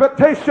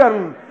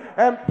interpretation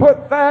and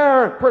put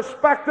their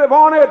perspective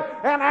on it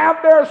and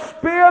add their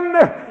spin,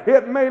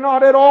 it may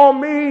not at all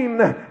mean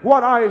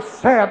what I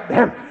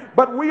said.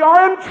 But we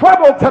are in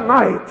trouble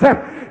tonight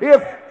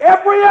if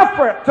every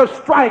effort to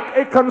strike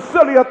a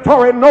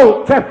conciliatory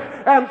note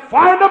and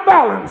find a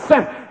balance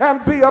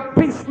and be a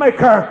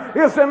peacemaker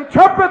is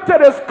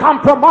interpreted as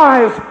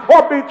compromise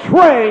or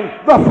betraying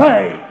the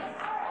faith.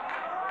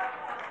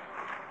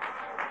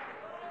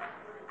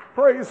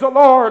 Praise the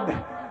Lord.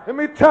 Let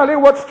me tell you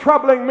what's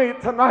troubling me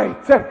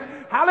tonight.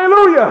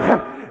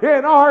 Hallelujah.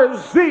 In our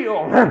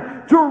zeal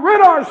to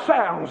rid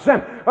ourselves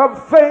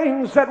of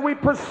things that we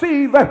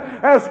perceive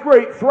as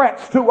great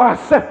threats to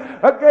us.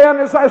 Again,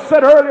 as I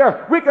said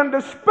earlier, we can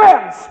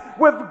dispense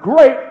with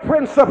great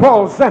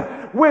principles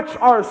which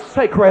are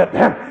sacred.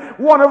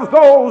 One of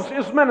those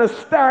is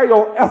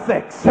ministerial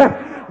ethics.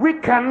 We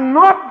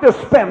cannot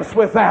dispense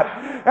with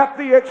that at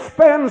the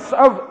expense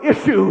of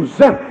issues.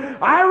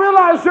 I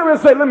realize there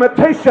is a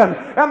limitation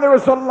and there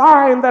is a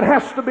line that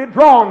has to be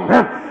drawn.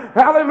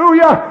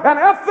 Hallelujah. And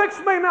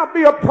ethics may not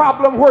be a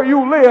problem where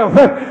you live,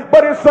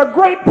 but it's a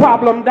great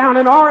problem down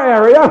in our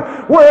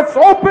area where it's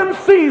open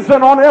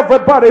season on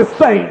everybody's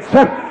saints.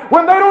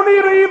 When they don't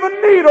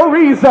even need a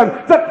reason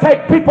to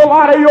take people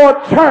out of your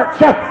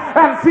church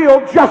and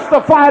feel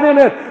justified in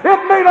it.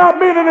 It may not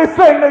mean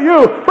anything to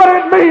you, but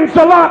it means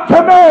a lot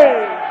to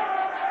me.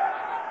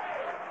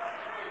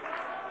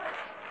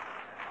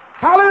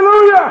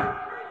 Hallelujah.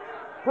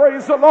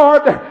 Praise the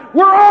Lord.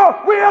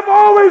 We have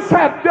always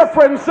had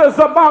differences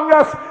among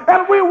us,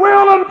 and we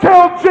will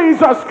until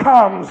Jesus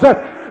comes.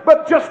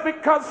 But just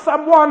because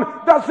someone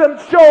doesn't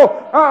show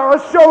or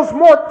shows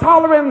more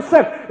tolerance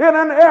in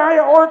an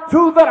area or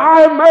two that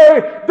I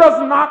may, does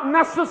not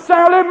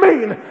necessarily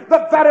mean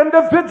that that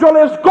individual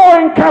is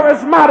going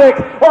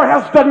charismatic or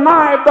has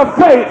denied the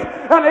faith,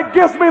 and it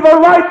gives me the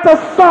right to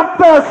sump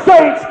their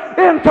saints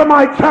into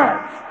my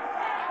church.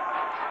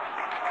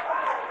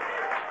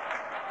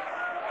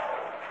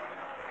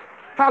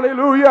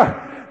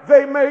 Hallelujah.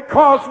 They may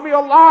cause me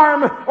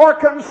alarm or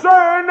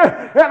concern,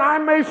 and I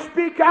may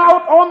speak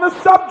out on the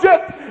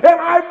subject, and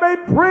I may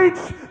preach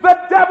the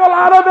devil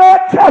out of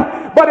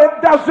it, but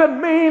it doesn't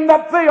mean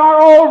that they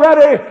are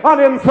already an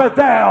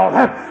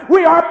infidel.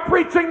 We are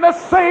preaching to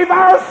save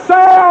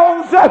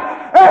ourselves and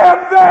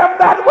them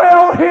that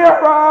will hear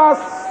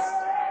us.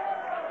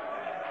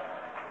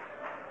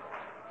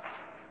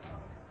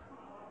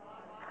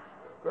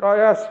 Could I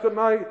ask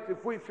tonight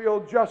if we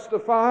feel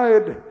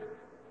justified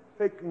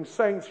taking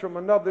saints from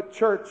another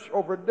church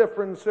over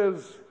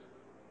differences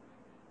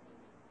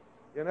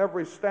in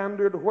every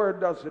standard? Where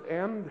does it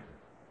end?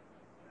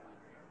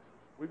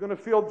 We're going to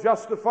feel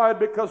justified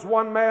because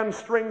one man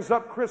strings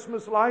up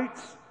Christmas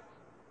lights.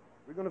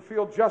 We're going to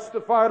feel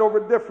justified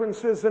over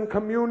differences in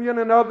communion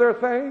and other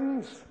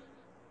things.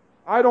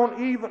 I don't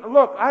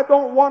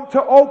want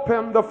to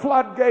open the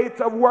floodgates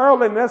of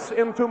worldliness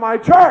into my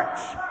church.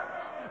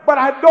 But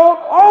I don't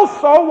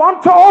also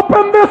want to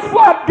open this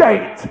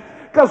floodgate.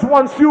 Because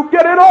once you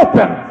get it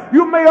open,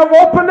 you may have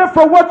opened it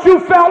for what you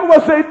felt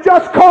was a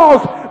just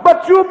cause,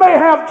 but you may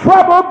have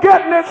trouble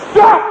getting it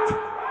shut.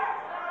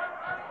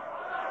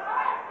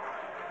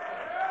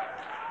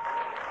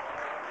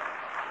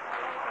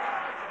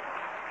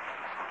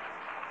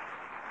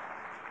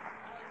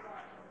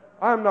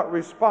 I'm not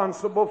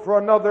responsible for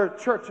another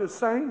church's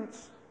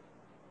saints.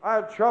 I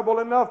have trouble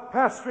enough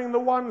pastoring the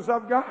ones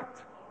I've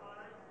got.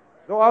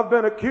 Though I've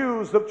been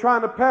accused of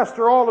trying to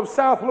pastor all of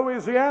South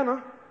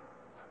Louisiana,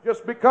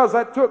 just because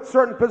I took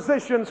certain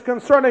positions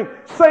concerning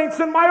saints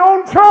in my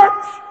own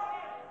church.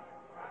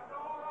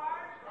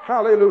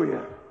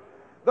 Hallelujah.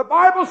 The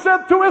Bible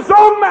said to his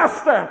own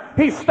master,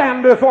 he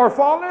standeth or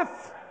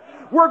falleth.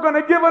 We're going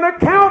to give an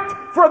account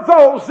for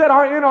those that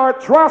are in our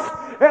trust.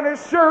 And it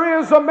sure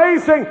is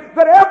amazing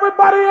that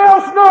everybody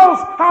else knows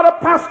how to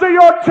pastor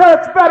your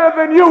church better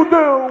than you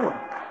do.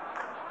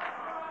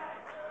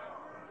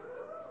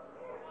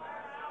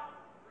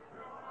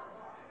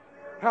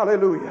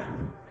 Hallelujah.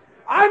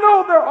 I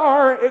know there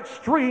are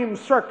extreme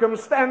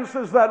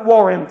circumstances that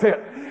warrant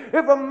it.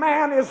 If a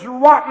man is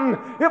rotten,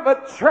 if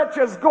a church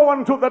is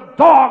going to the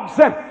dogs,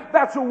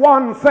 that's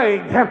one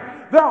thing.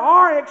 There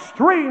are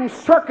extreme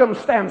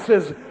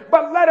circumstances,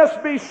 but let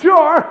us be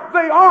sure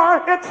they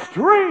are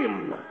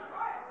extreme.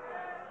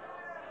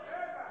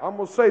 I'm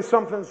going to say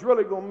something's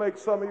really going to make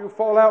some of you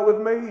fall out with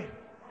me,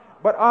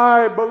 but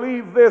I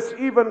believe this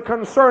even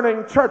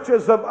concerning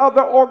churches of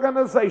other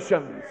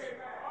organizations.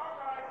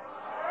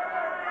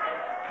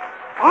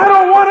 I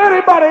don't want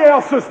anybody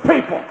else's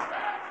people.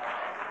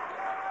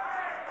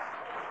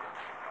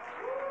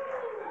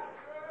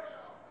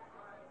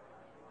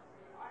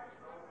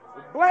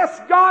 Bless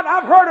God,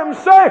 I've heard him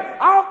say,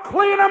 I'll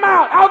clean them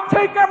out. I'll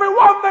take every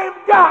one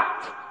they've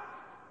got.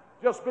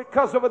 Just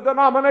because of a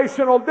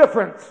denominational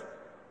difference.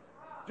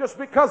 Just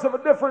because of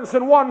a difference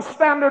in one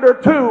standard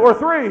or two or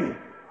three.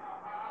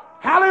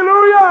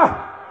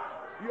 Hallelujah.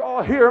 You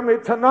all hear me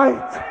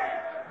tonight?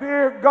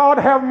 Dear God,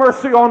 have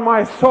mercy on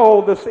my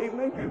soul this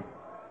evening.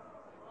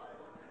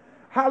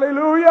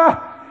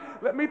 Hallelujah.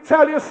 Let me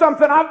tell you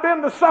something. I've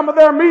been to some of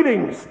their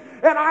meetings,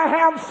 and I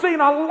have seen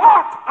a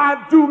lot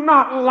I do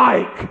not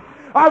like.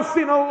 I've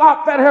seen a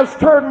lot that has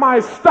turned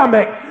my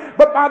stomach.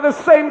 But by the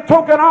same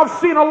token, I've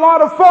seen a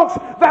lot of folks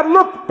that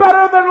look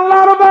better than a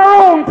lot of their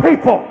own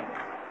people.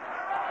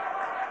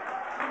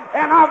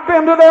 And I've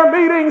been to their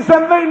meetings,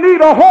 and they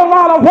need a whole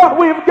lot of what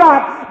we've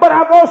got. But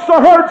I've also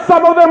heard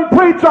some of them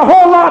preach a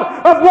whole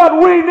lot of what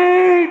we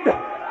need.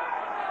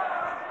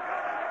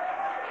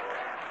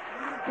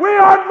 We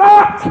are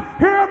not,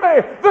 hear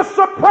me, the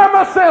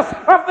supremacists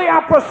of the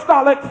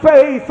apostolic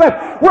faith.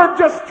 We're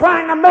just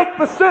trying to make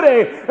the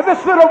city.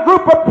 This little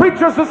group of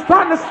preachers is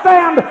trying to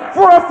stand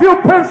for a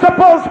few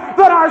principles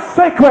that are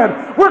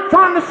sacred. We're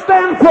trying to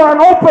stand for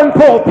an open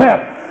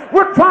pulpit.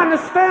 We're trying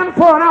to stand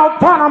for an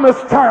autonomous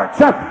church.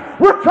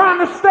 We're trying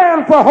to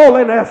stand for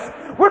holiness.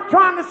 We're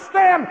trying to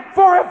stand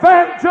for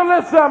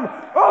evangelism.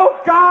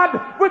 Oh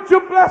God, would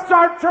you bless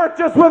our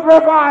churches with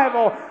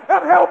revival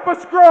and help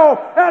us grow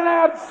and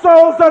add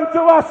souls unto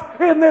us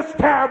in this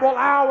terrible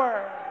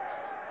hour.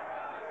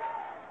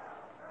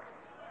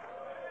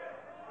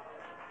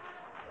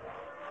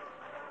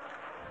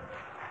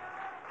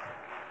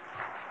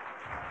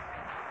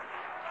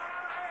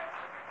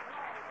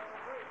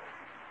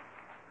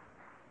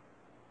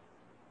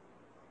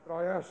 But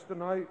I ask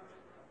tonight,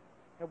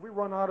 have we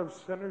run out of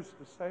sinners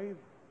to save?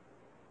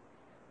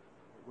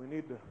 We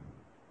need to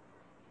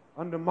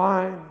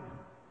undermine,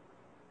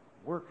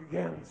 work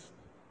against,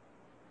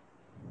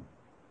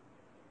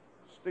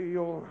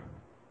 steal,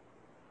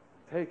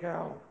 take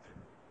out,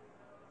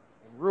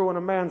 and ruin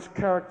a man's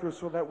character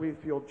so that we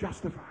feel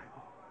justified.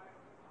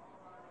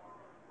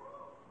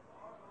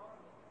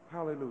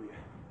 Hallelujah.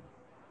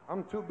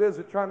 I'm too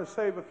busy trying to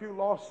save a few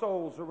lost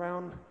souls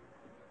around.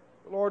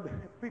 Lord,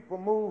 if people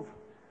move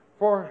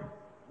for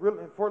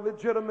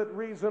legitimate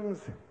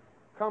reasons,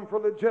 come for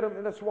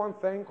legitimate, that's one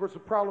thing. Of course, the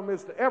problem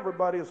is that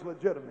everybody is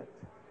legitimate.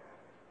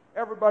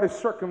 Everybody's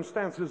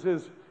circumstances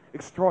is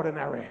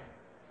extraordinary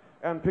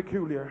and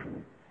peculiar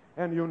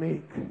and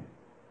unique.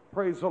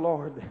 Praise the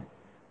Lord.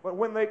 But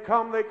when they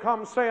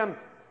come saying,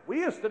 we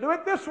used to do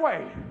it this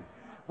way.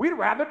 We'd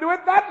rather do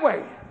it that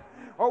way.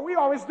 Or we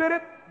always did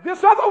it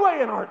this other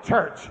way in our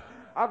church.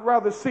 I'd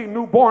rather see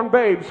newborn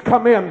babes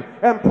come in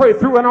and pray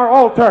through in our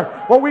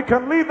altar where we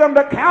can lead them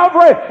to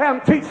Calvary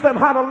and teach them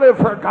how to live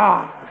for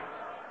God.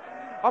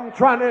 I'm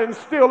trying to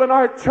instill in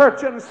our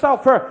church and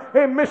Sulphur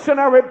a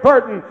missionary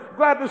burden.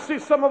 Glad to see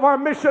some of our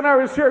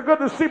missionaries here. Good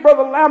to see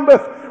Brother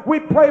Lambeth. We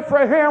pray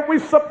for him. We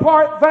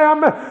support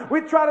them.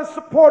 We try to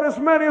support as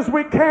many as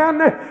we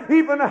can,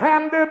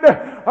 even-handed.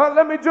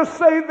 Let me just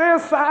say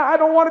this. I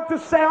don't want it to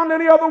sound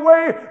any other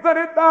way than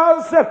it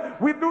does.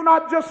 We do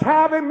not just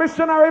have a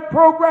missionary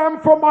program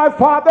for my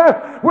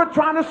father. We're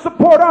trying to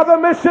support other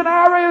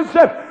missionaries.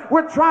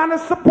 We're trying to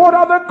support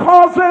other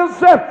causes.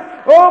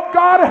 Oh,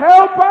 God,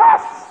 help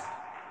us.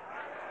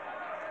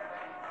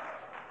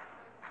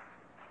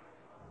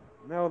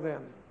 Now then,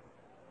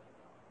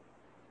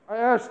 I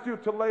asked you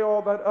to lay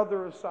all that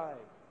other aside.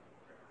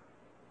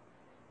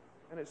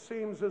 And it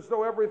seems as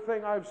though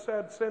everything I've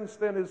said since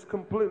then is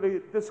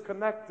completely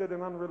disconnected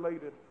and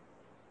unrelated.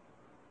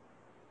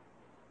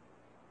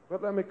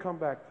 But let me come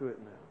back to it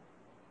now.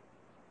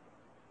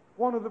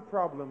 One of the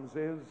problems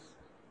is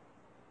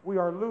we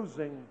are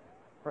losing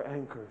our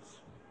anchors.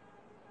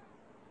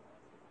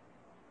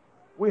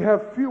 We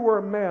have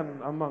fewer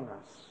men among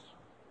us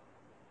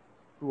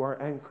who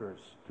are anchors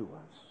to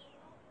us.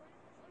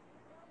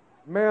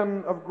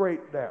 Men of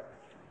great depth,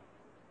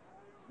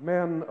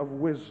 men of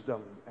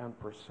wisdom and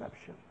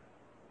perception.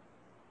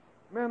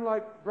 Men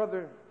like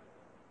Brother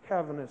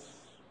Cavaness,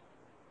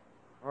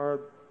 our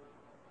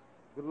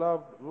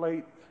beloved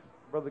late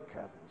Brother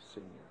Cavaness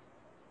Sr.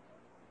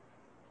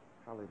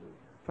 Hallelujah.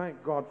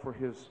 Thank God for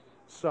his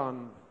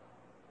son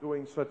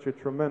doing such a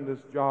tremendous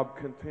job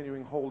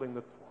continuing holding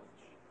the torch.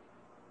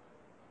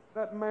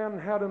 That man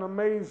had an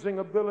amazing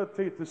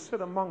ability to sit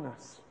among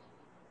us,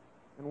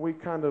 and we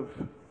kind of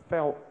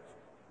felt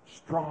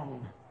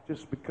strong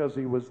just because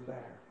he was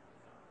there.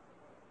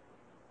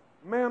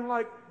 Men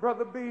like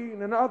Brother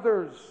Bean and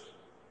others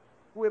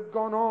who have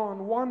gone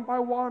on one by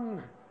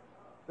one,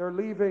 they're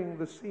leaving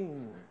the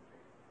scene.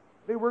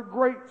 They were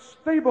great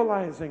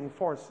stabilizing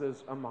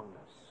forces among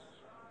us.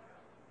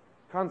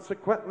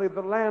 Consequently,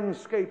 the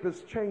landscape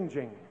is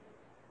changing.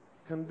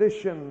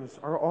 Conditions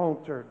are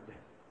altered.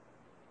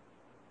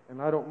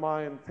 And I don't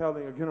mind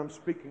telling you, again, I'm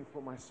speaking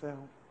for myself.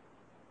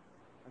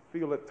 I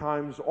feel at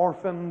times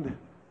orphaned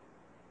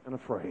and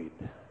afraid.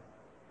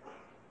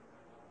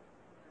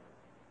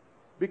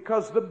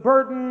 Because the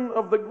burden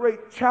of the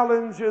great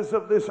challenges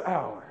of this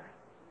hour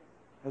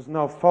has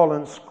now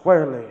fallen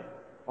squarely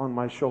on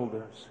my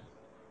shoulders.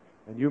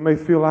 And you may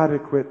feel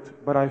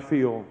adequate, but I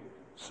feel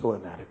so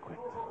inadequate.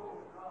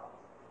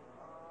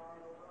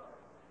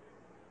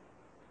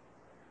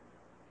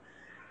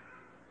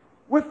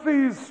 With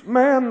these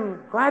men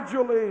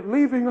gradually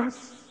leaving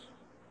us,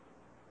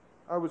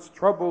 I was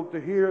troubled to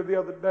hear the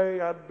other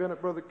day, I'd been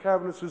at Brother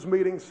Cavaness's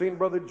meeting, seen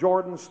Brother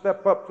Jordan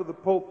step up to the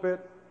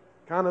pulpit,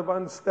 kind of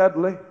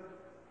unsteadily.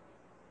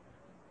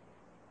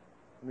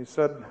 And he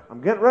said, I'm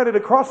getting ready to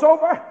cross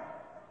over.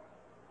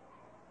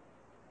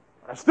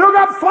 I still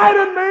got fight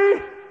in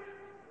me.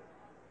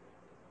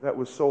 That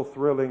was so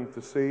thrilling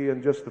to see.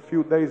 And just a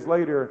few days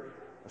later,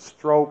 a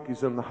stroke.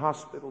 He's in the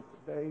hospital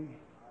today.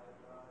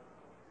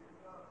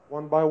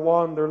 One by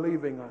one, they're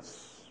leaving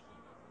us.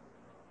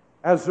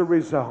 As a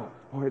result,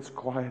 boy, it's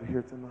quiet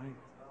here tonight.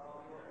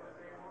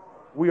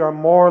 We are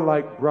more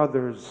like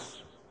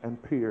brothers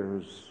and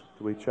peers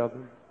to each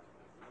other.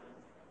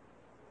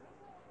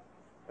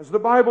 As the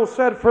Bible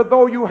said, for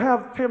though you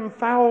have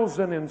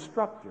 10,000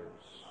 instructors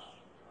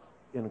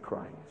in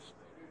Christ,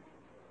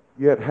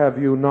 yet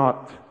have you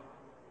not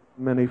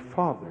many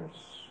fathers.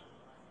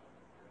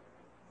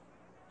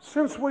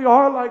 Since we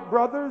are like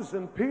brothers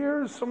and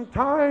peers,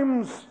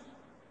 sometimes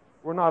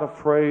we're not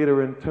afraid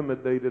or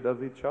intimidated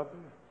of each other.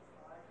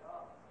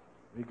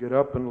 We get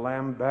up and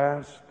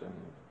lambast and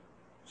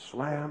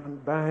slam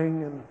and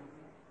bang, and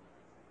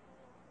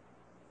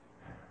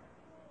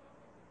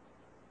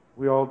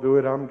we all do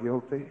it. I'm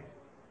guilty.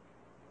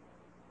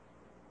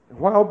 And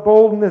while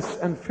boldness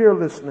and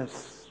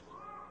fearlessness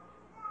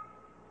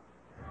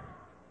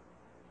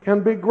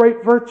can be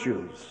great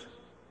virtues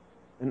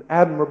and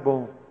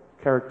admirable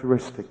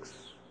characteristics,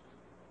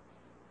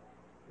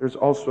 there's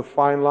also a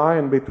fine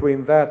line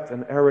between that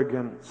and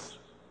arrogance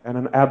and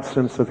an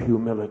absence of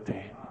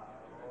humility.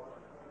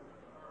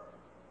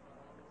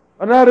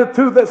 An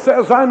attitude that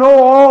says, I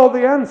know all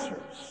the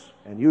answers,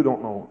 and you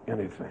don't know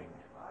anything.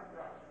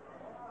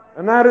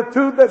 An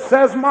attitude that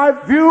says, my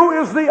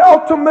view is the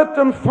ultimate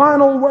and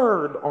final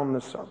word on the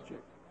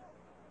subject.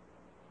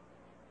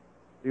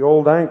 The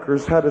old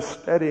anchors had a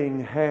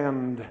steadying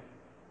hand,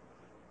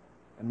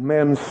 and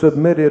men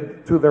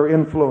submitted to their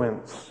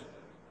influence,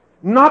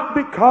 not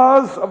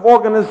because of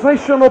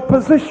organizational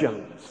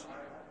positions,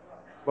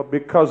 but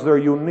because their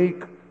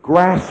unique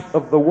grasp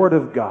of the Word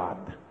of God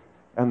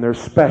and their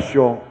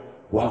special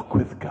walk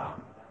with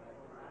God.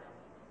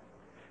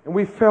 And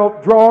we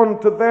felt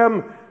drawn to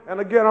them, and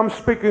again, I'm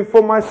speaking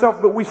for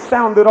myself, but we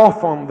sounded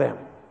off on them.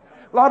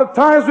 A lot of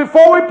times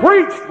before we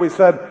preached, we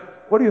said,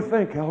 what do you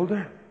think,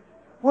 elder?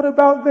 What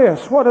about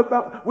this? What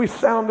about... We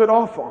sounded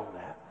off on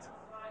that.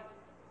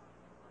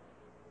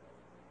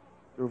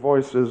 Their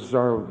voices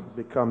are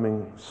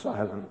becoming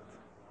silent.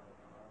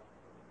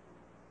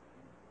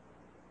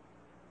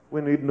 We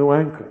need new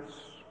anchors.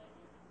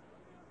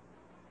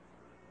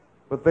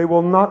 But they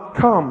will not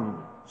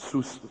come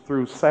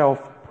through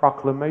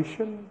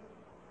self-proclamation.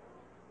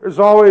 There's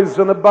always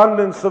an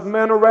abundance of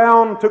men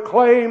around to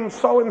claim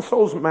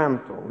so-and-so's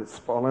mantle. It's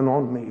fallen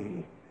on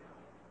me.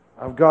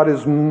 I've got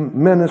his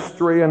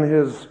ministry and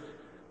his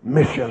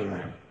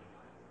mission.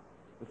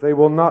 But they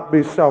will not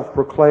be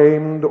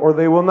self-proclaimed, or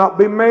they will not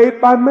be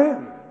made by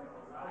men.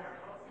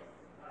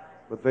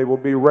 But they will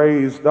be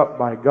raised up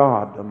by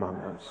God among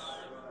us.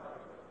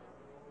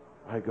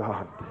 By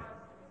God.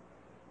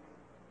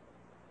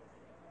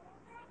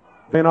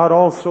 May not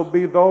also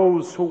be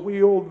those who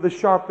wield the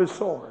sharpest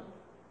sword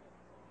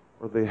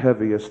or the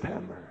heaviest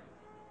hammer,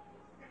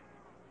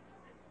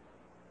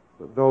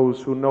 but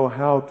those who know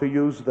how to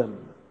use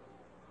them,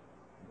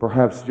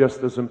 perhaps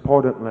just as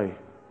importantly,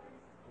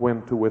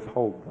 when to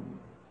withhold them.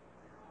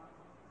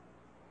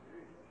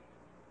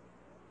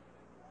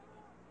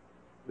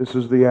 This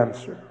is the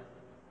answer.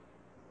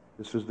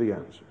 This is the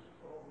answer.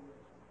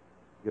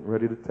 Getting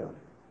ready to tell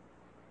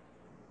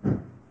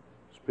you.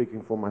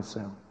 Speaking for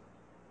myself.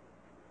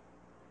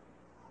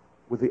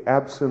 With the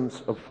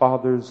absence of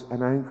fathers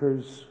and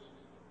anchors,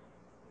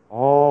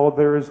 all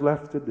there is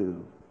left to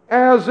do,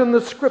 as in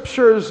the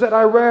scriptures that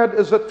I read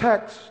as a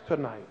text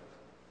tonight,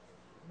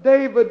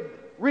 David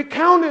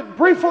recounted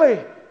briefly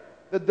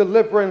the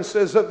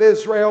deliverances of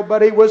Israel,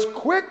 but he was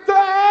quick to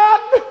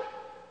add,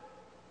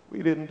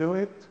 we didn't do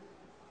it.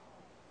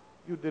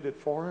 You did it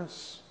for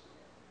us.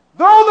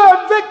 Though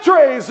their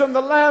victories in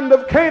the land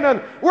of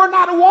Canaan were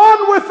not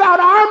won without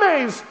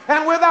armies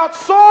and without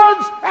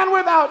swords and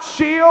without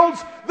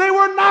shields, they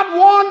were not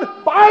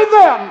won by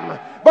them,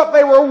 but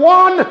they were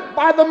won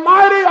by the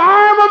mighty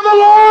arm of the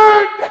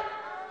Lord.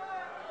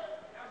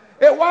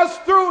 It was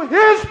through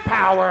His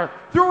power,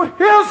 through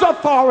His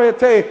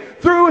authority,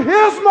 through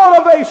His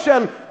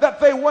motivation that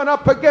they went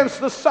up against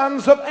the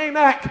sons of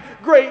Anak,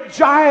 great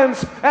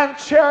giants and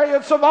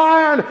chariots of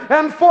iron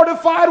and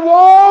fortified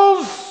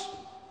walls.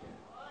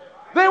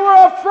 They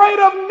were afraid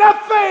of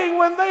nothing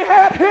when they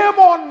had Him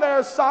on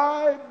their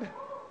side.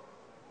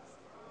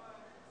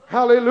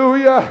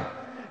 Hallelujah.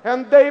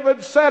 And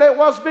David said it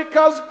was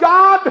because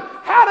God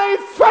had a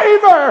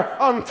favor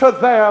unto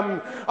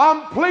them.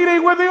 I'm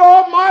pleading with the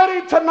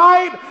Almighty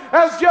tonight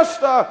as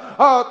just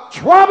a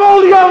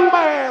troubled young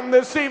man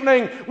this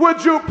evening.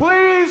 Would you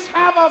please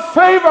have a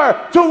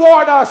favor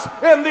toward us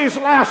in these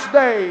last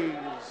days?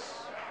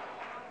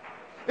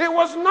 It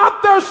was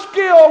not their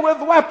skill with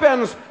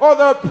weapons or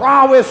their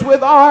prowess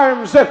with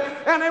arms.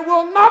 And it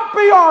will not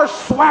be our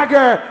swagger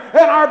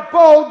and our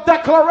bold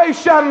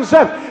declarations.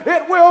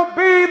 It will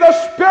be the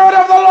Spirit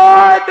of the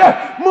Lord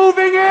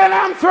moving in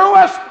and through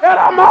us and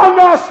among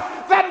us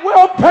that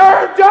will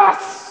purge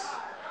us.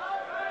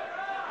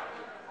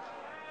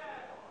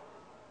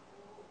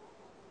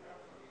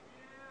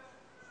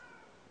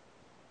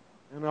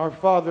 And our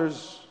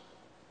fathers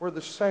were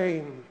the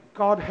same.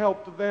 God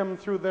helped them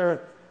through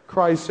their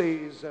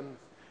crises and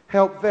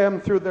helped them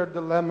through their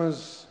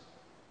dilemmas.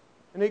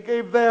 And He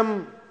gave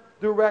them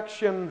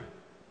direction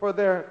for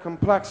their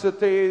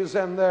complexities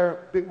and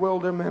their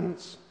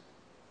bewilderments.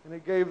 And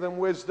He gave them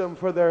wisdom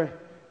for their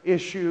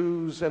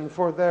issues and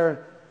for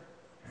their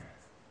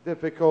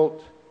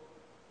difficult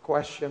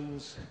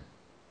questions.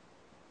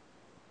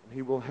 And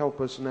He will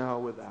help us now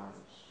with ours.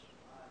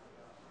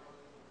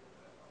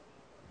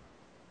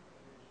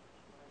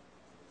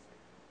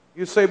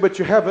 You say, but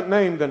you haven't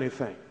named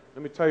anything.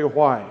 Let me tell you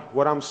why.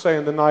 What I'm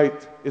saying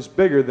tonight is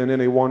bigger than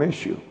any one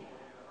issue.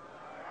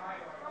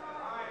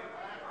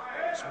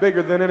 It's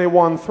bigger than any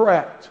one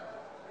threat.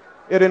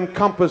 It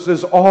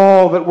encompasses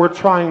all that we're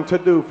trying to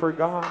do for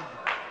God.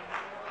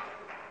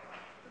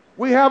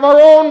 We have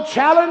our own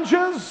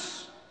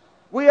challenges.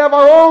 We have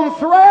our own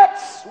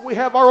threats. We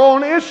have our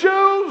own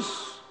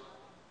issues.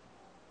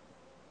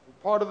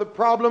 Part of the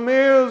problem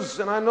is,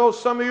 and I know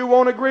some of you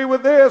won't agree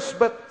with this,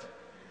 but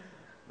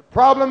the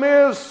problem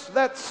is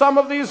that some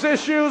of these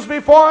issues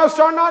before us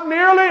are not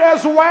nearly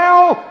as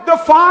well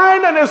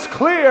defined and as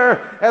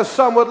clear as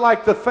some would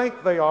like to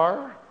think they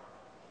are.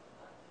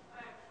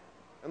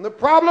 And the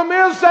problem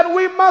is that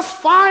we must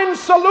find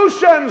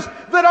solutions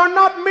that are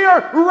not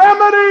mere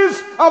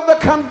remedies of the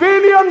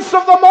convenience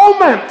of the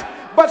moment,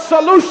 but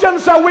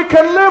solutions that we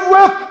can live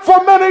with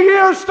for many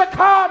years to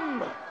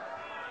come.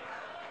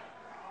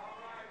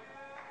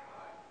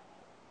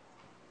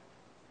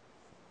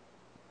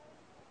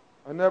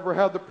 I never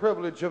had the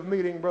privilege of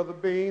meeting Brother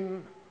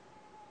Bean.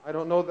 I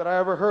don't know that I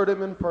ever heard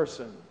him in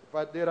person. If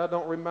I did, I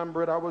don't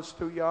remember it. I was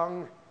too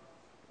young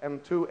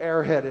and too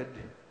airheaded.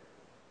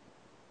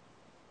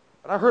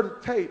 But I heard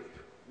a tape,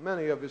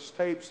 many of his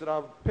tapes that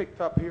I've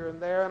picked up here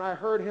and there, and I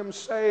heard him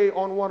say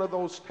on one of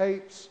those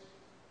tapes,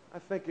 I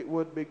think it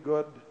would be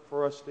good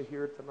for us to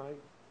hear tonight.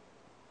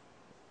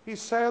 He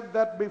said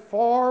that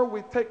before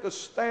we take a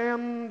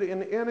stand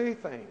in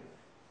anything,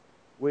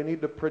 we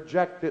need to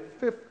project it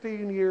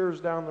 15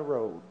 years down the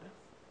road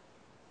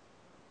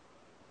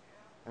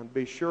and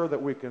be sure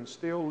that we can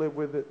still live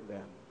with it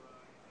then.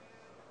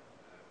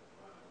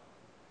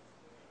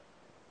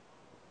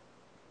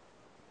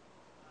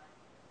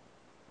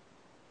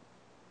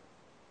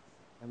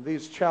 And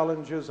these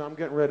challenges, I'm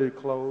getting ready to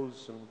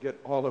close and get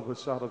all of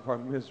us out of our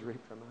misery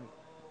tonight.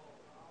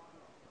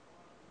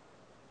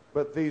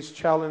 But these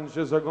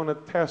challenges are going to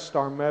test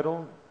our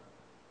mettle.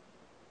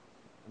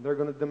 And they're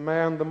going to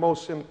demand the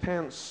most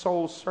intense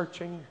soul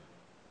searching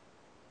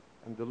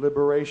and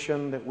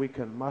deliberation that we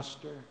can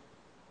muster.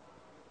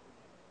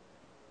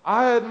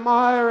 I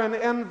admire and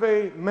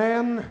envy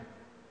men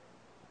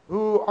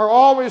who are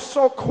always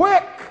so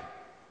quick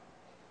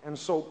and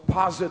so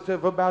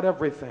positive about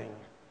everything.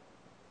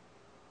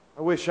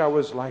 I wish I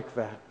was like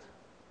that.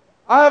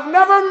 I have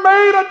never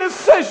made a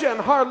decision,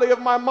 hardly of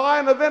my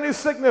mind, of any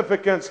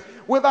significance,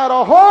 without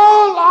a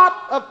whole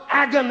lot of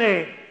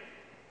agony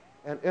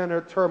and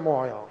inner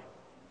turmoil.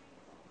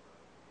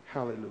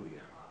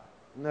 Hallelujah.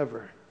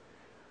 Never.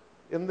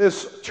 In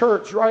this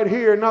church right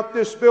here, not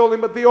this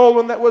building, but the old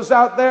one that was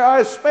out there,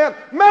 I spent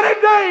many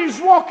days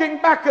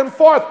walking back and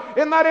forth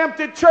in that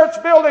empty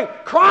church building,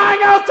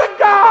 crying out to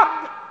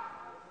God,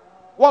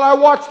 while I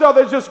watched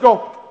others just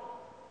go,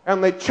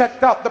 and they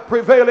checked out the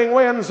prevailing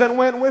winds and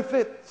went with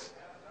it.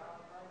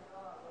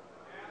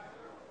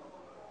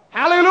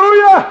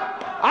 Hallelujah.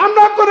 I'm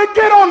not going to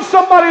get on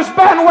somebody's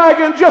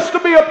bandwagon just to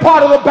be a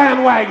part of the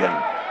bandwagon.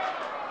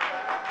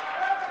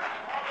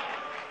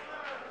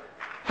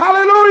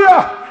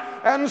 Hallelujah.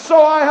 And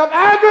so I have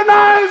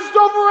agonized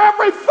over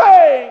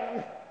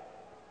everything.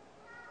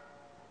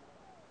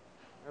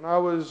 And I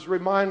was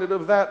reminded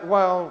of that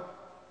while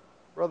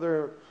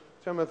Brother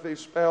Timothy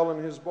Spell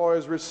and his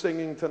boys were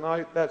singing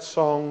tonight that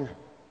song,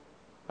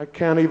 I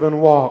Can't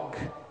Even Walk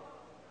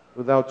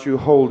Without You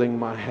Holding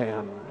My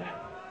Hand.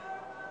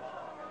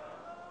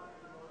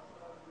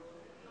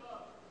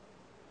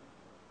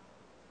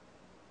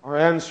 Our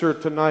answer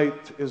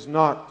tonight is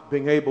not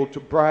being able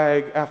to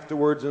brag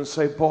afterwards and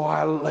say, boy,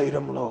 I laid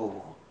him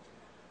low.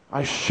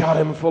 I shot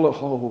him full of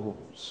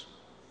holes.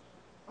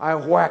 I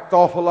whacked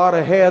off a lot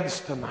of heads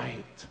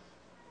tonight.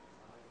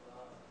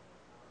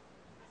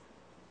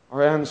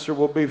 Our answer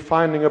will be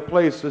finding a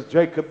place, as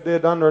Jacob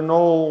did, under an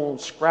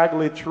old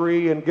scraggly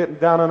tree and getting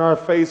down on our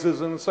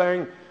faces and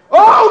saying,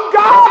 oh,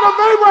 God of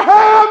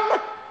Abraham,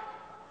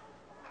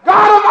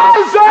 God of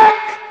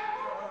Isaac,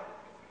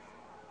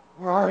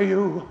 where are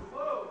you?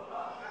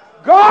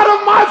 God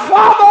of my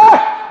father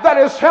that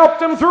has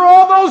helped him through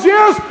all those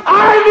years,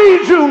 I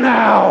need you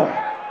now.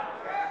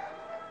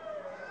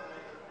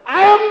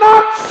 I am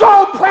not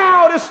so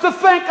proud as to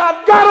think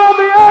I've got all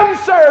the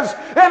answers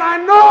and I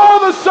know all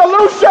the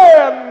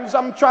solutions.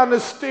 I'm trying to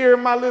steer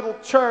my little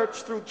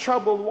church through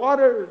troubled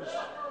waters.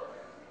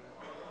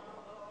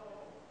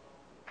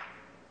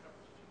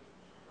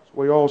 So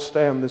we all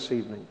stand this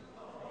evening.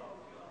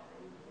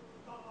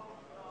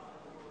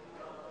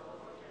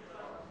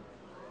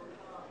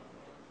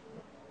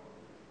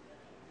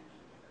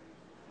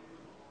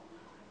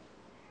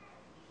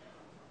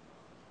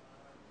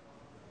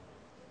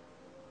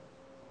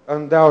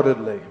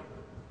 Undoubtedly,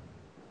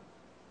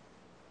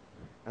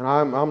 and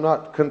I'm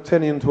not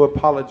continuing to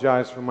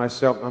apologize for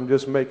myself, I'm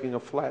just making a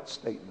flat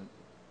statement.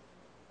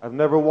 I've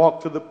never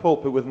walked to the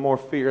pulpit with more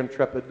fear and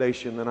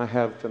trepidation than I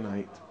have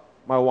tonight.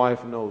 My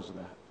wife knows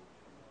that.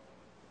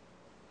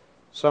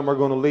 Some are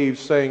going to leave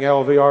saying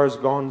Alvear's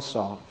gone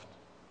soft.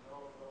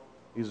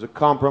 He's a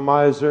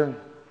compromiser.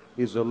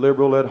 He's a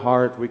liberal at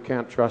heart. We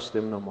can't trust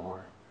him no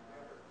more.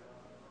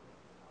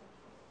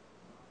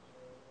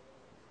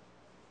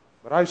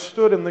 But I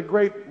stood in the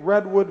great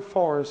redwood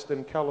forest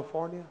in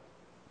California.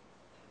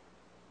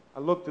 I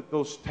looked at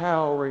those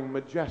towering,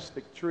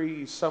 majestic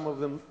trees, some of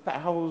them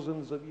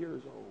thousands of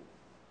years old.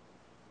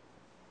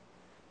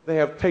 They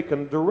have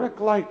taken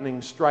direct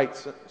lightning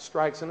strikes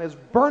and has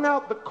burned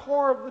out the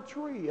core of the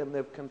tree, and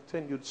they've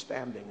continued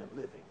standing and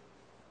living.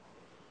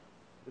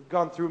 They've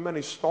gone through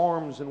many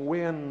storms and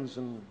winds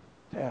and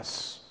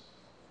tests.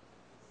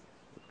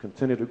 They've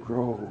continued to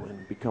grow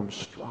and become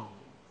strong.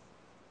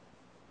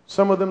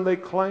 Some of them they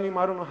claim,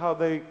 I don't know how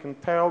they can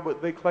tell,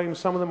 but they claim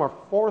some of them are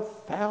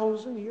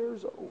 4,000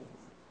 years old.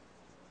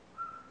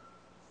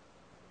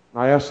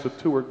 I asked the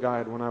tour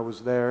guide when I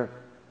was there,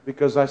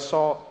 because I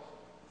saw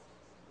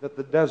that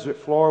the desert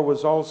floor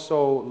was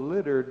also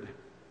littered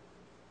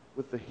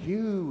with the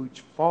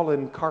huge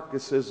fallen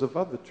carcasses of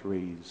other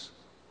trees.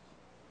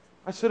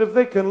 I said, if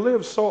they can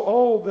live so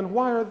old, then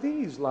why are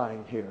these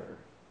lying here?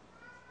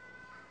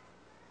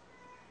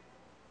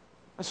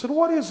 I said,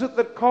 what is it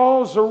that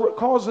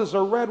causes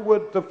a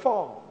redwood to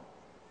fall?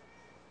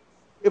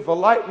 If a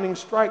lightning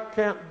strike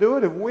can't do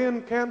it, if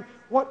wind can,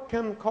 what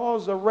can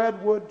cause a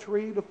redwood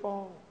tree to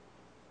fall?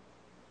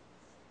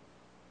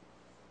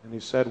 And he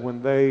said,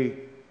 when they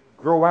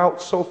grow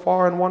out so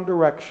far in one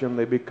direction,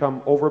 they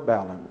become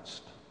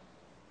overbalanced.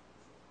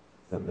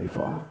 Then they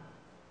fall.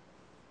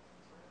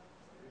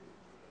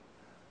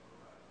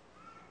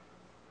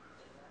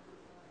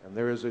 And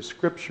there is a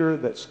scripture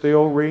that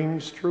still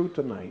rings true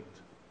tonight.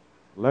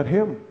 Let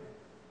him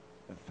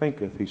that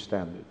thinketh he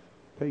standeth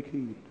take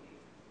heed,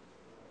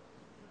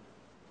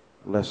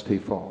 lest he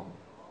fall.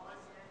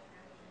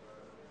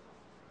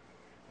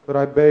 But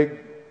I beg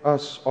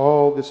us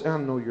all this, I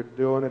know you're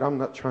doing it. I'm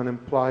not trying to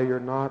imply you're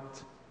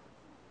not.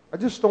 I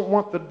just don't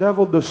want the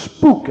devil to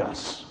spook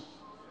us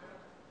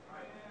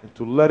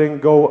into letting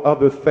go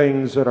other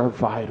things that are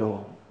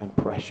vital and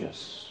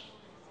precious.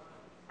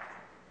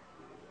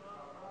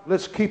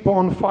 Let's keep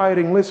on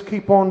fighting. Let's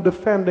keep on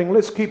defending.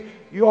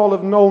 You all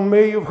have known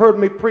me. You've heard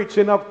me preach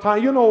enough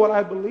time. You know what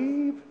I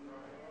believe.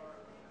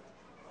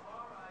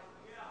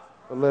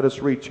 But let us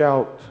reach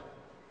out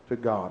to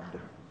God,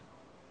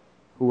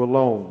 who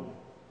alone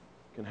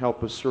can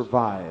help us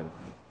survive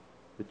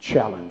the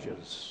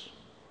challenges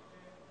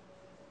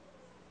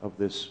of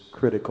this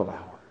critical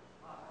hour.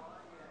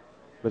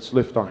 Let's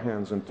lift our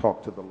hands and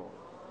talk to the Lord.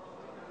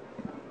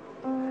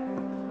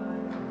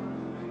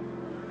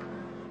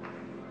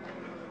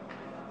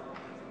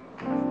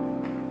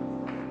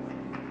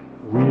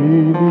 We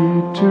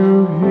need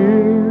to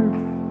hear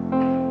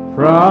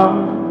from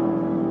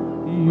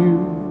you.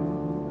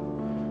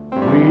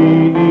 We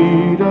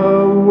need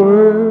a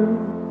word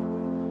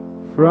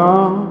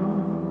from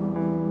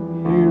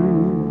you.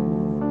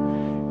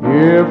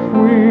 If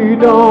we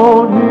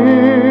don't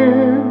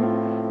hear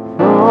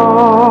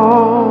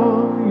from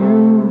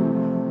you,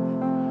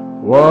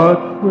 what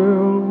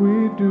will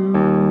we do?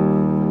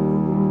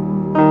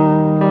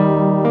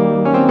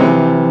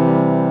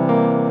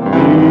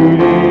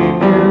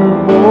 Needing you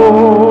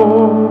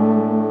more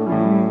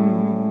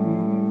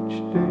each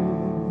day.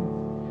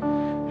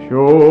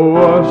 Show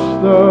us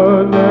the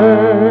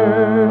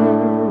narrow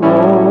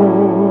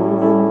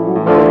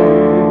way.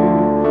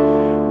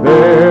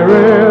 There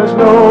is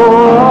no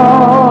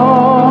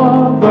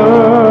other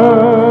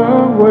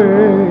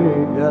way.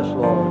 Yes,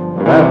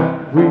 Lord. That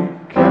we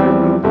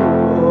can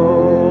go.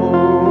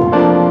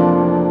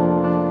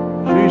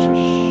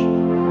 Jesus.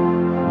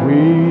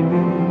 We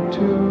need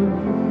to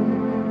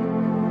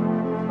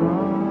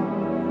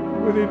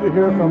We need to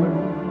hear from him.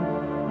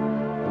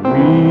 We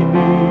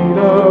need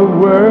a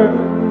word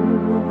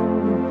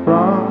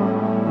from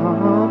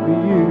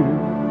you.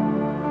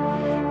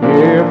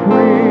 If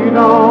we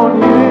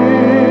don't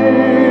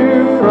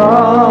hear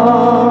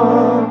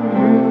from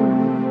you,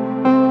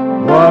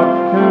 what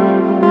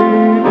can we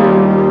do?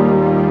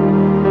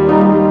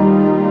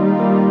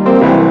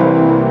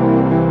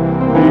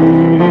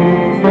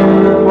 Needing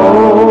you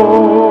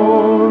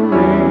more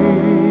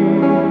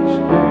each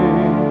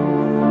day.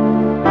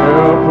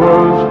 Help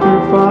us to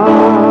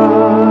find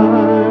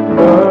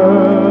a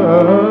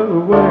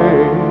way.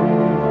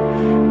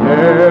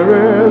 There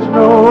is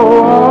no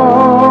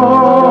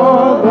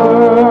other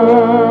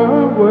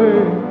way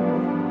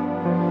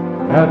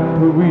that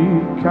we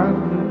can.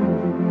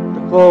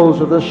 The close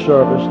of this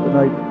service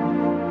tonight.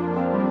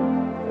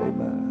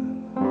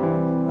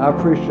 Amen. I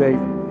appreciate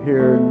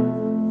hearing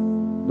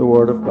the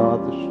Word of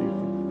God this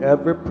evening.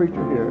 Every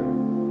preacher here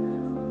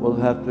will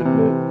have to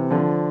admit,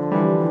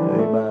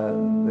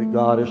 amen, that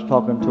God is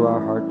talking to our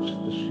hearts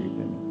this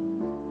evening.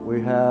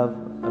 We have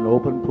an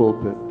open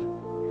pulpit.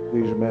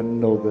 These men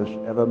know this.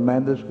 Every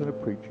man that's going to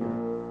preach here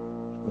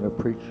is going to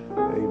preach,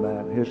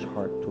 amen, his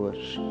heart to us.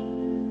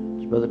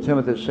 As Brother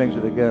Timothy sings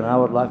it again, I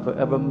would like for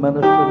every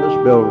minister in this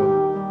building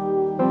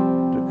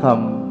to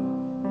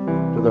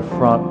come to the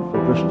front for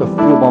just a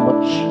few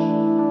moments.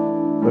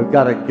 We've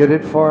got to get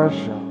it for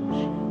ourselves.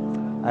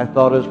 I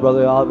thought as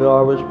Brother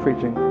Alvear was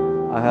preaching,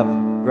 I have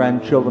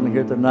grandchildren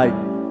here tonight.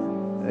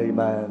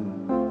 Amen.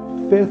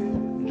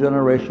 Fifth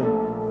generation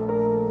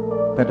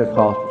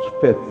Pentecostals.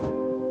 Fifth.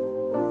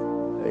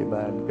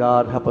 Amen.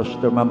 God help us to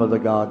remember the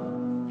God,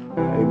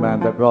 amen,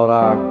 that brought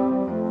our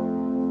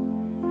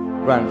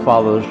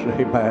grandfathers,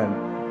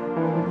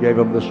 amen, gave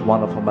him this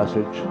wonderful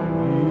message.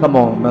 Come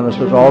on,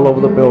 ministers all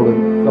over the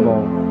building. Come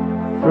on.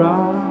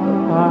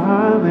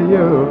 From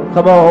you.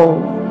 Come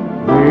on.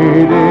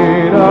 We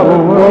need a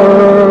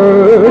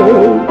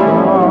word.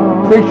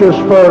 Preachers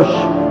first,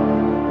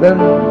 then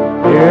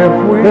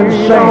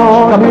saints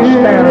come and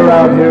stand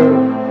around here.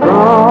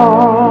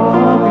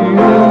 From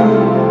you,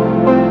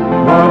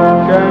 what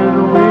can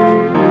we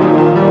do?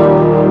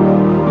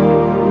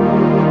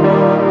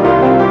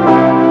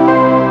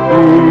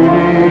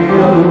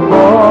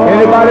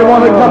 Anybody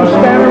want to come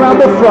stand around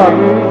the front?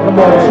 Come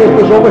on,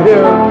 sisters over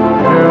here.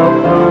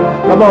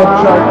 Come on,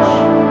 church.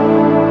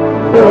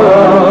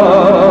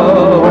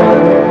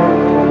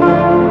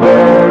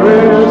 There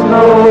is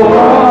no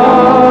other,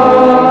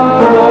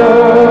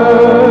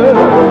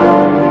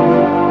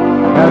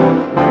 and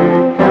we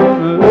can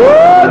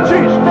Oh,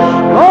 Jesus.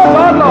 Lord,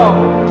 Lord, Lord.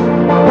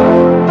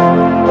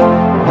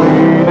 We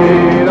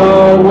need a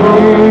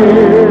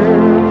word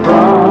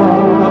from.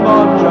 Come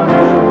on,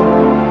 church.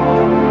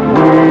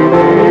 We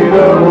need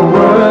a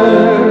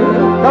word.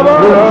 Come on,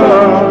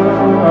 church.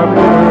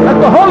 Let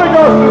the Holy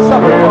Ghost do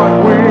something, Lord.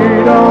 We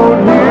don't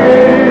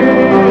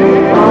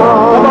hear.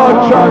 Come on,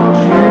 church.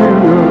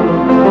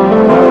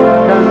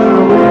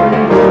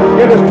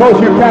 Get as close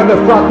as you can to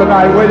the front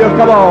tonight, will you?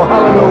 Come on,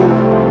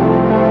 hallelujah.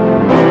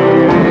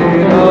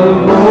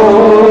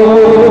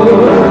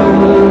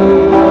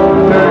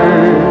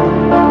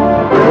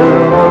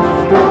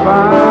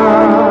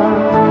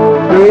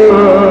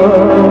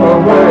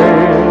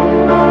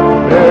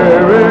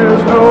 There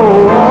is no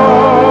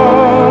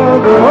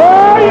other.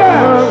 Oh,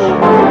 yes.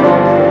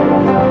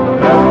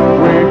 That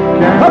we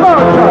can. Come on,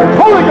 church.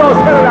 Holy Ghost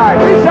here tonight.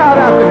 Reach out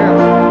after him.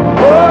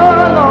 Oh,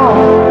 Lord.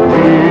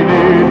 We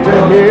need to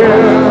hear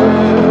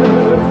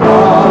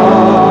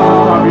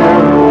from you.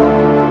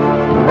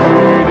 We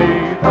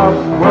need a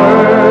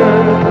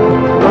word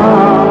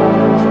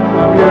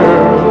from you.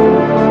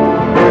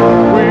 If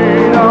we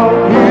don't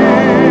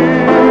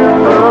hear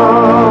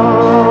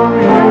from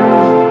you,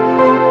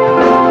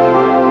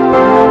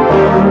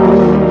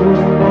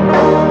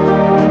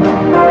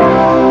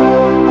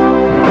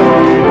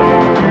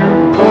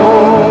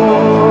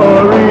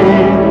 glory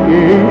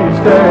each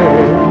day.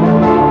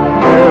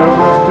 Help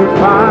us to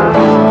find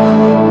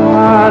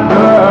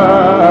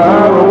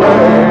another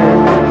way.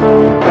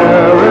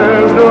 There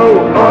is no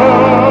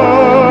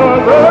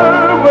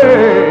other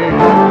way.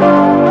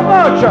 Come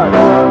on, church.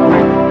 We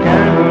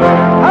can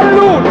learn.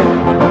 Hallelujah.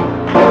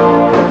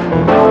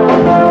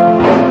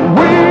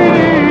 We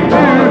need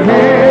to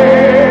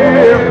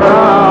hear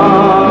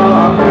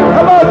from you.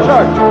 Come on,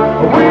 church.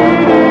 We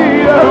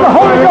need Let the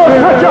Holy Ghost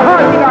touch your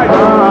heart tonight.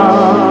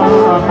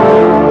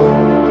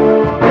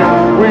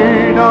 if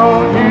we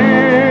don't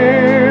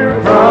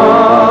hear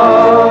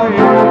from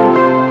you,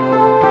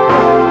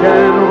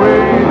 can we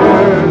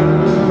live?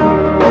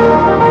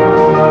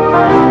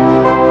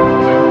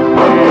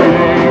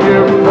 Needing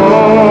you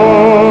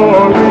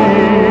for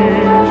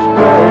each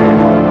day.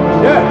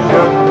 Yes.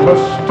 Help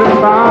us to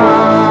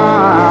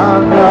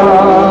find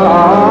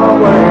our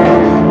way.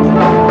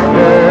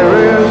 There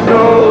is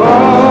no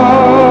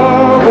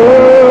other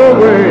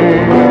way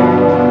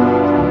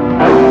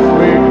that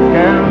we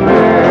can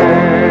live.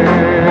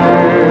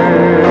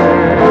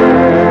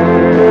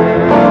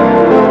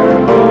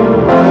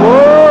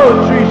 Oh,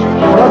 Jesus.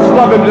 Let's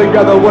love him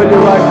together, will you,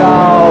 right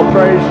now?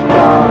 Praise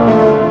God.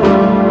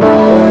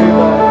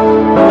 Amen.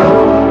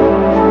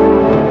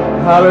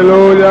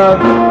 Hallelujah.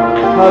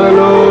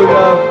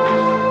 Hallelujah.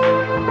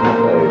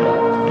 Amen.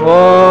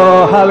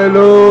 Oh,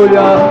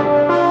 hallelujah.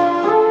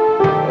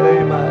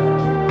 Amen.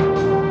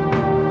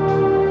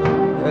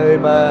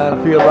 Amen. I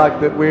feel like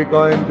that we're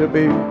going to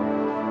be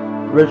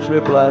richly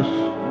blessed.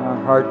 Our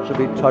hearts will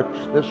be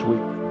touched this week.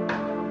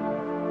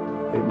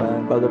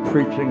 Amen. By the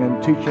preaching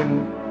and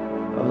teaching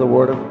of the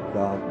Word of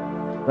God.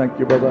 Thank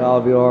you, Brother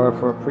Alvear,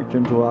 for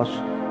preaching to us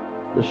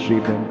this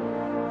evening.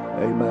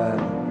 Amen.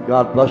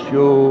 God bless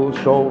you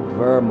so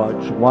very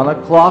much. 1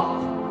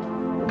 o'clock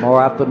tomorrow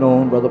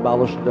afternoon, Brother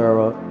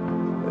Ballestera.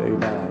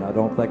 Amen. I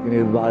don't think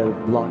anybody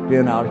locked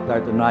in out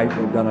there tonight.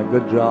 They've done a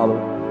good job of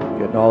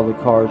getting all the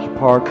cars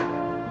parked.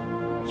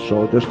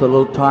 So just a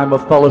little time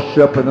of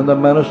fellowship, and then the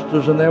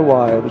ministers and their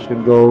wives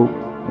can go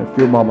in a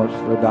few moments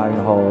to the dining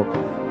hall.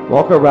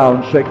 Walk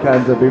around, shake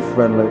hands, and be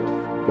friendly.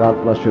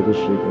 God bless you this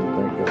evening.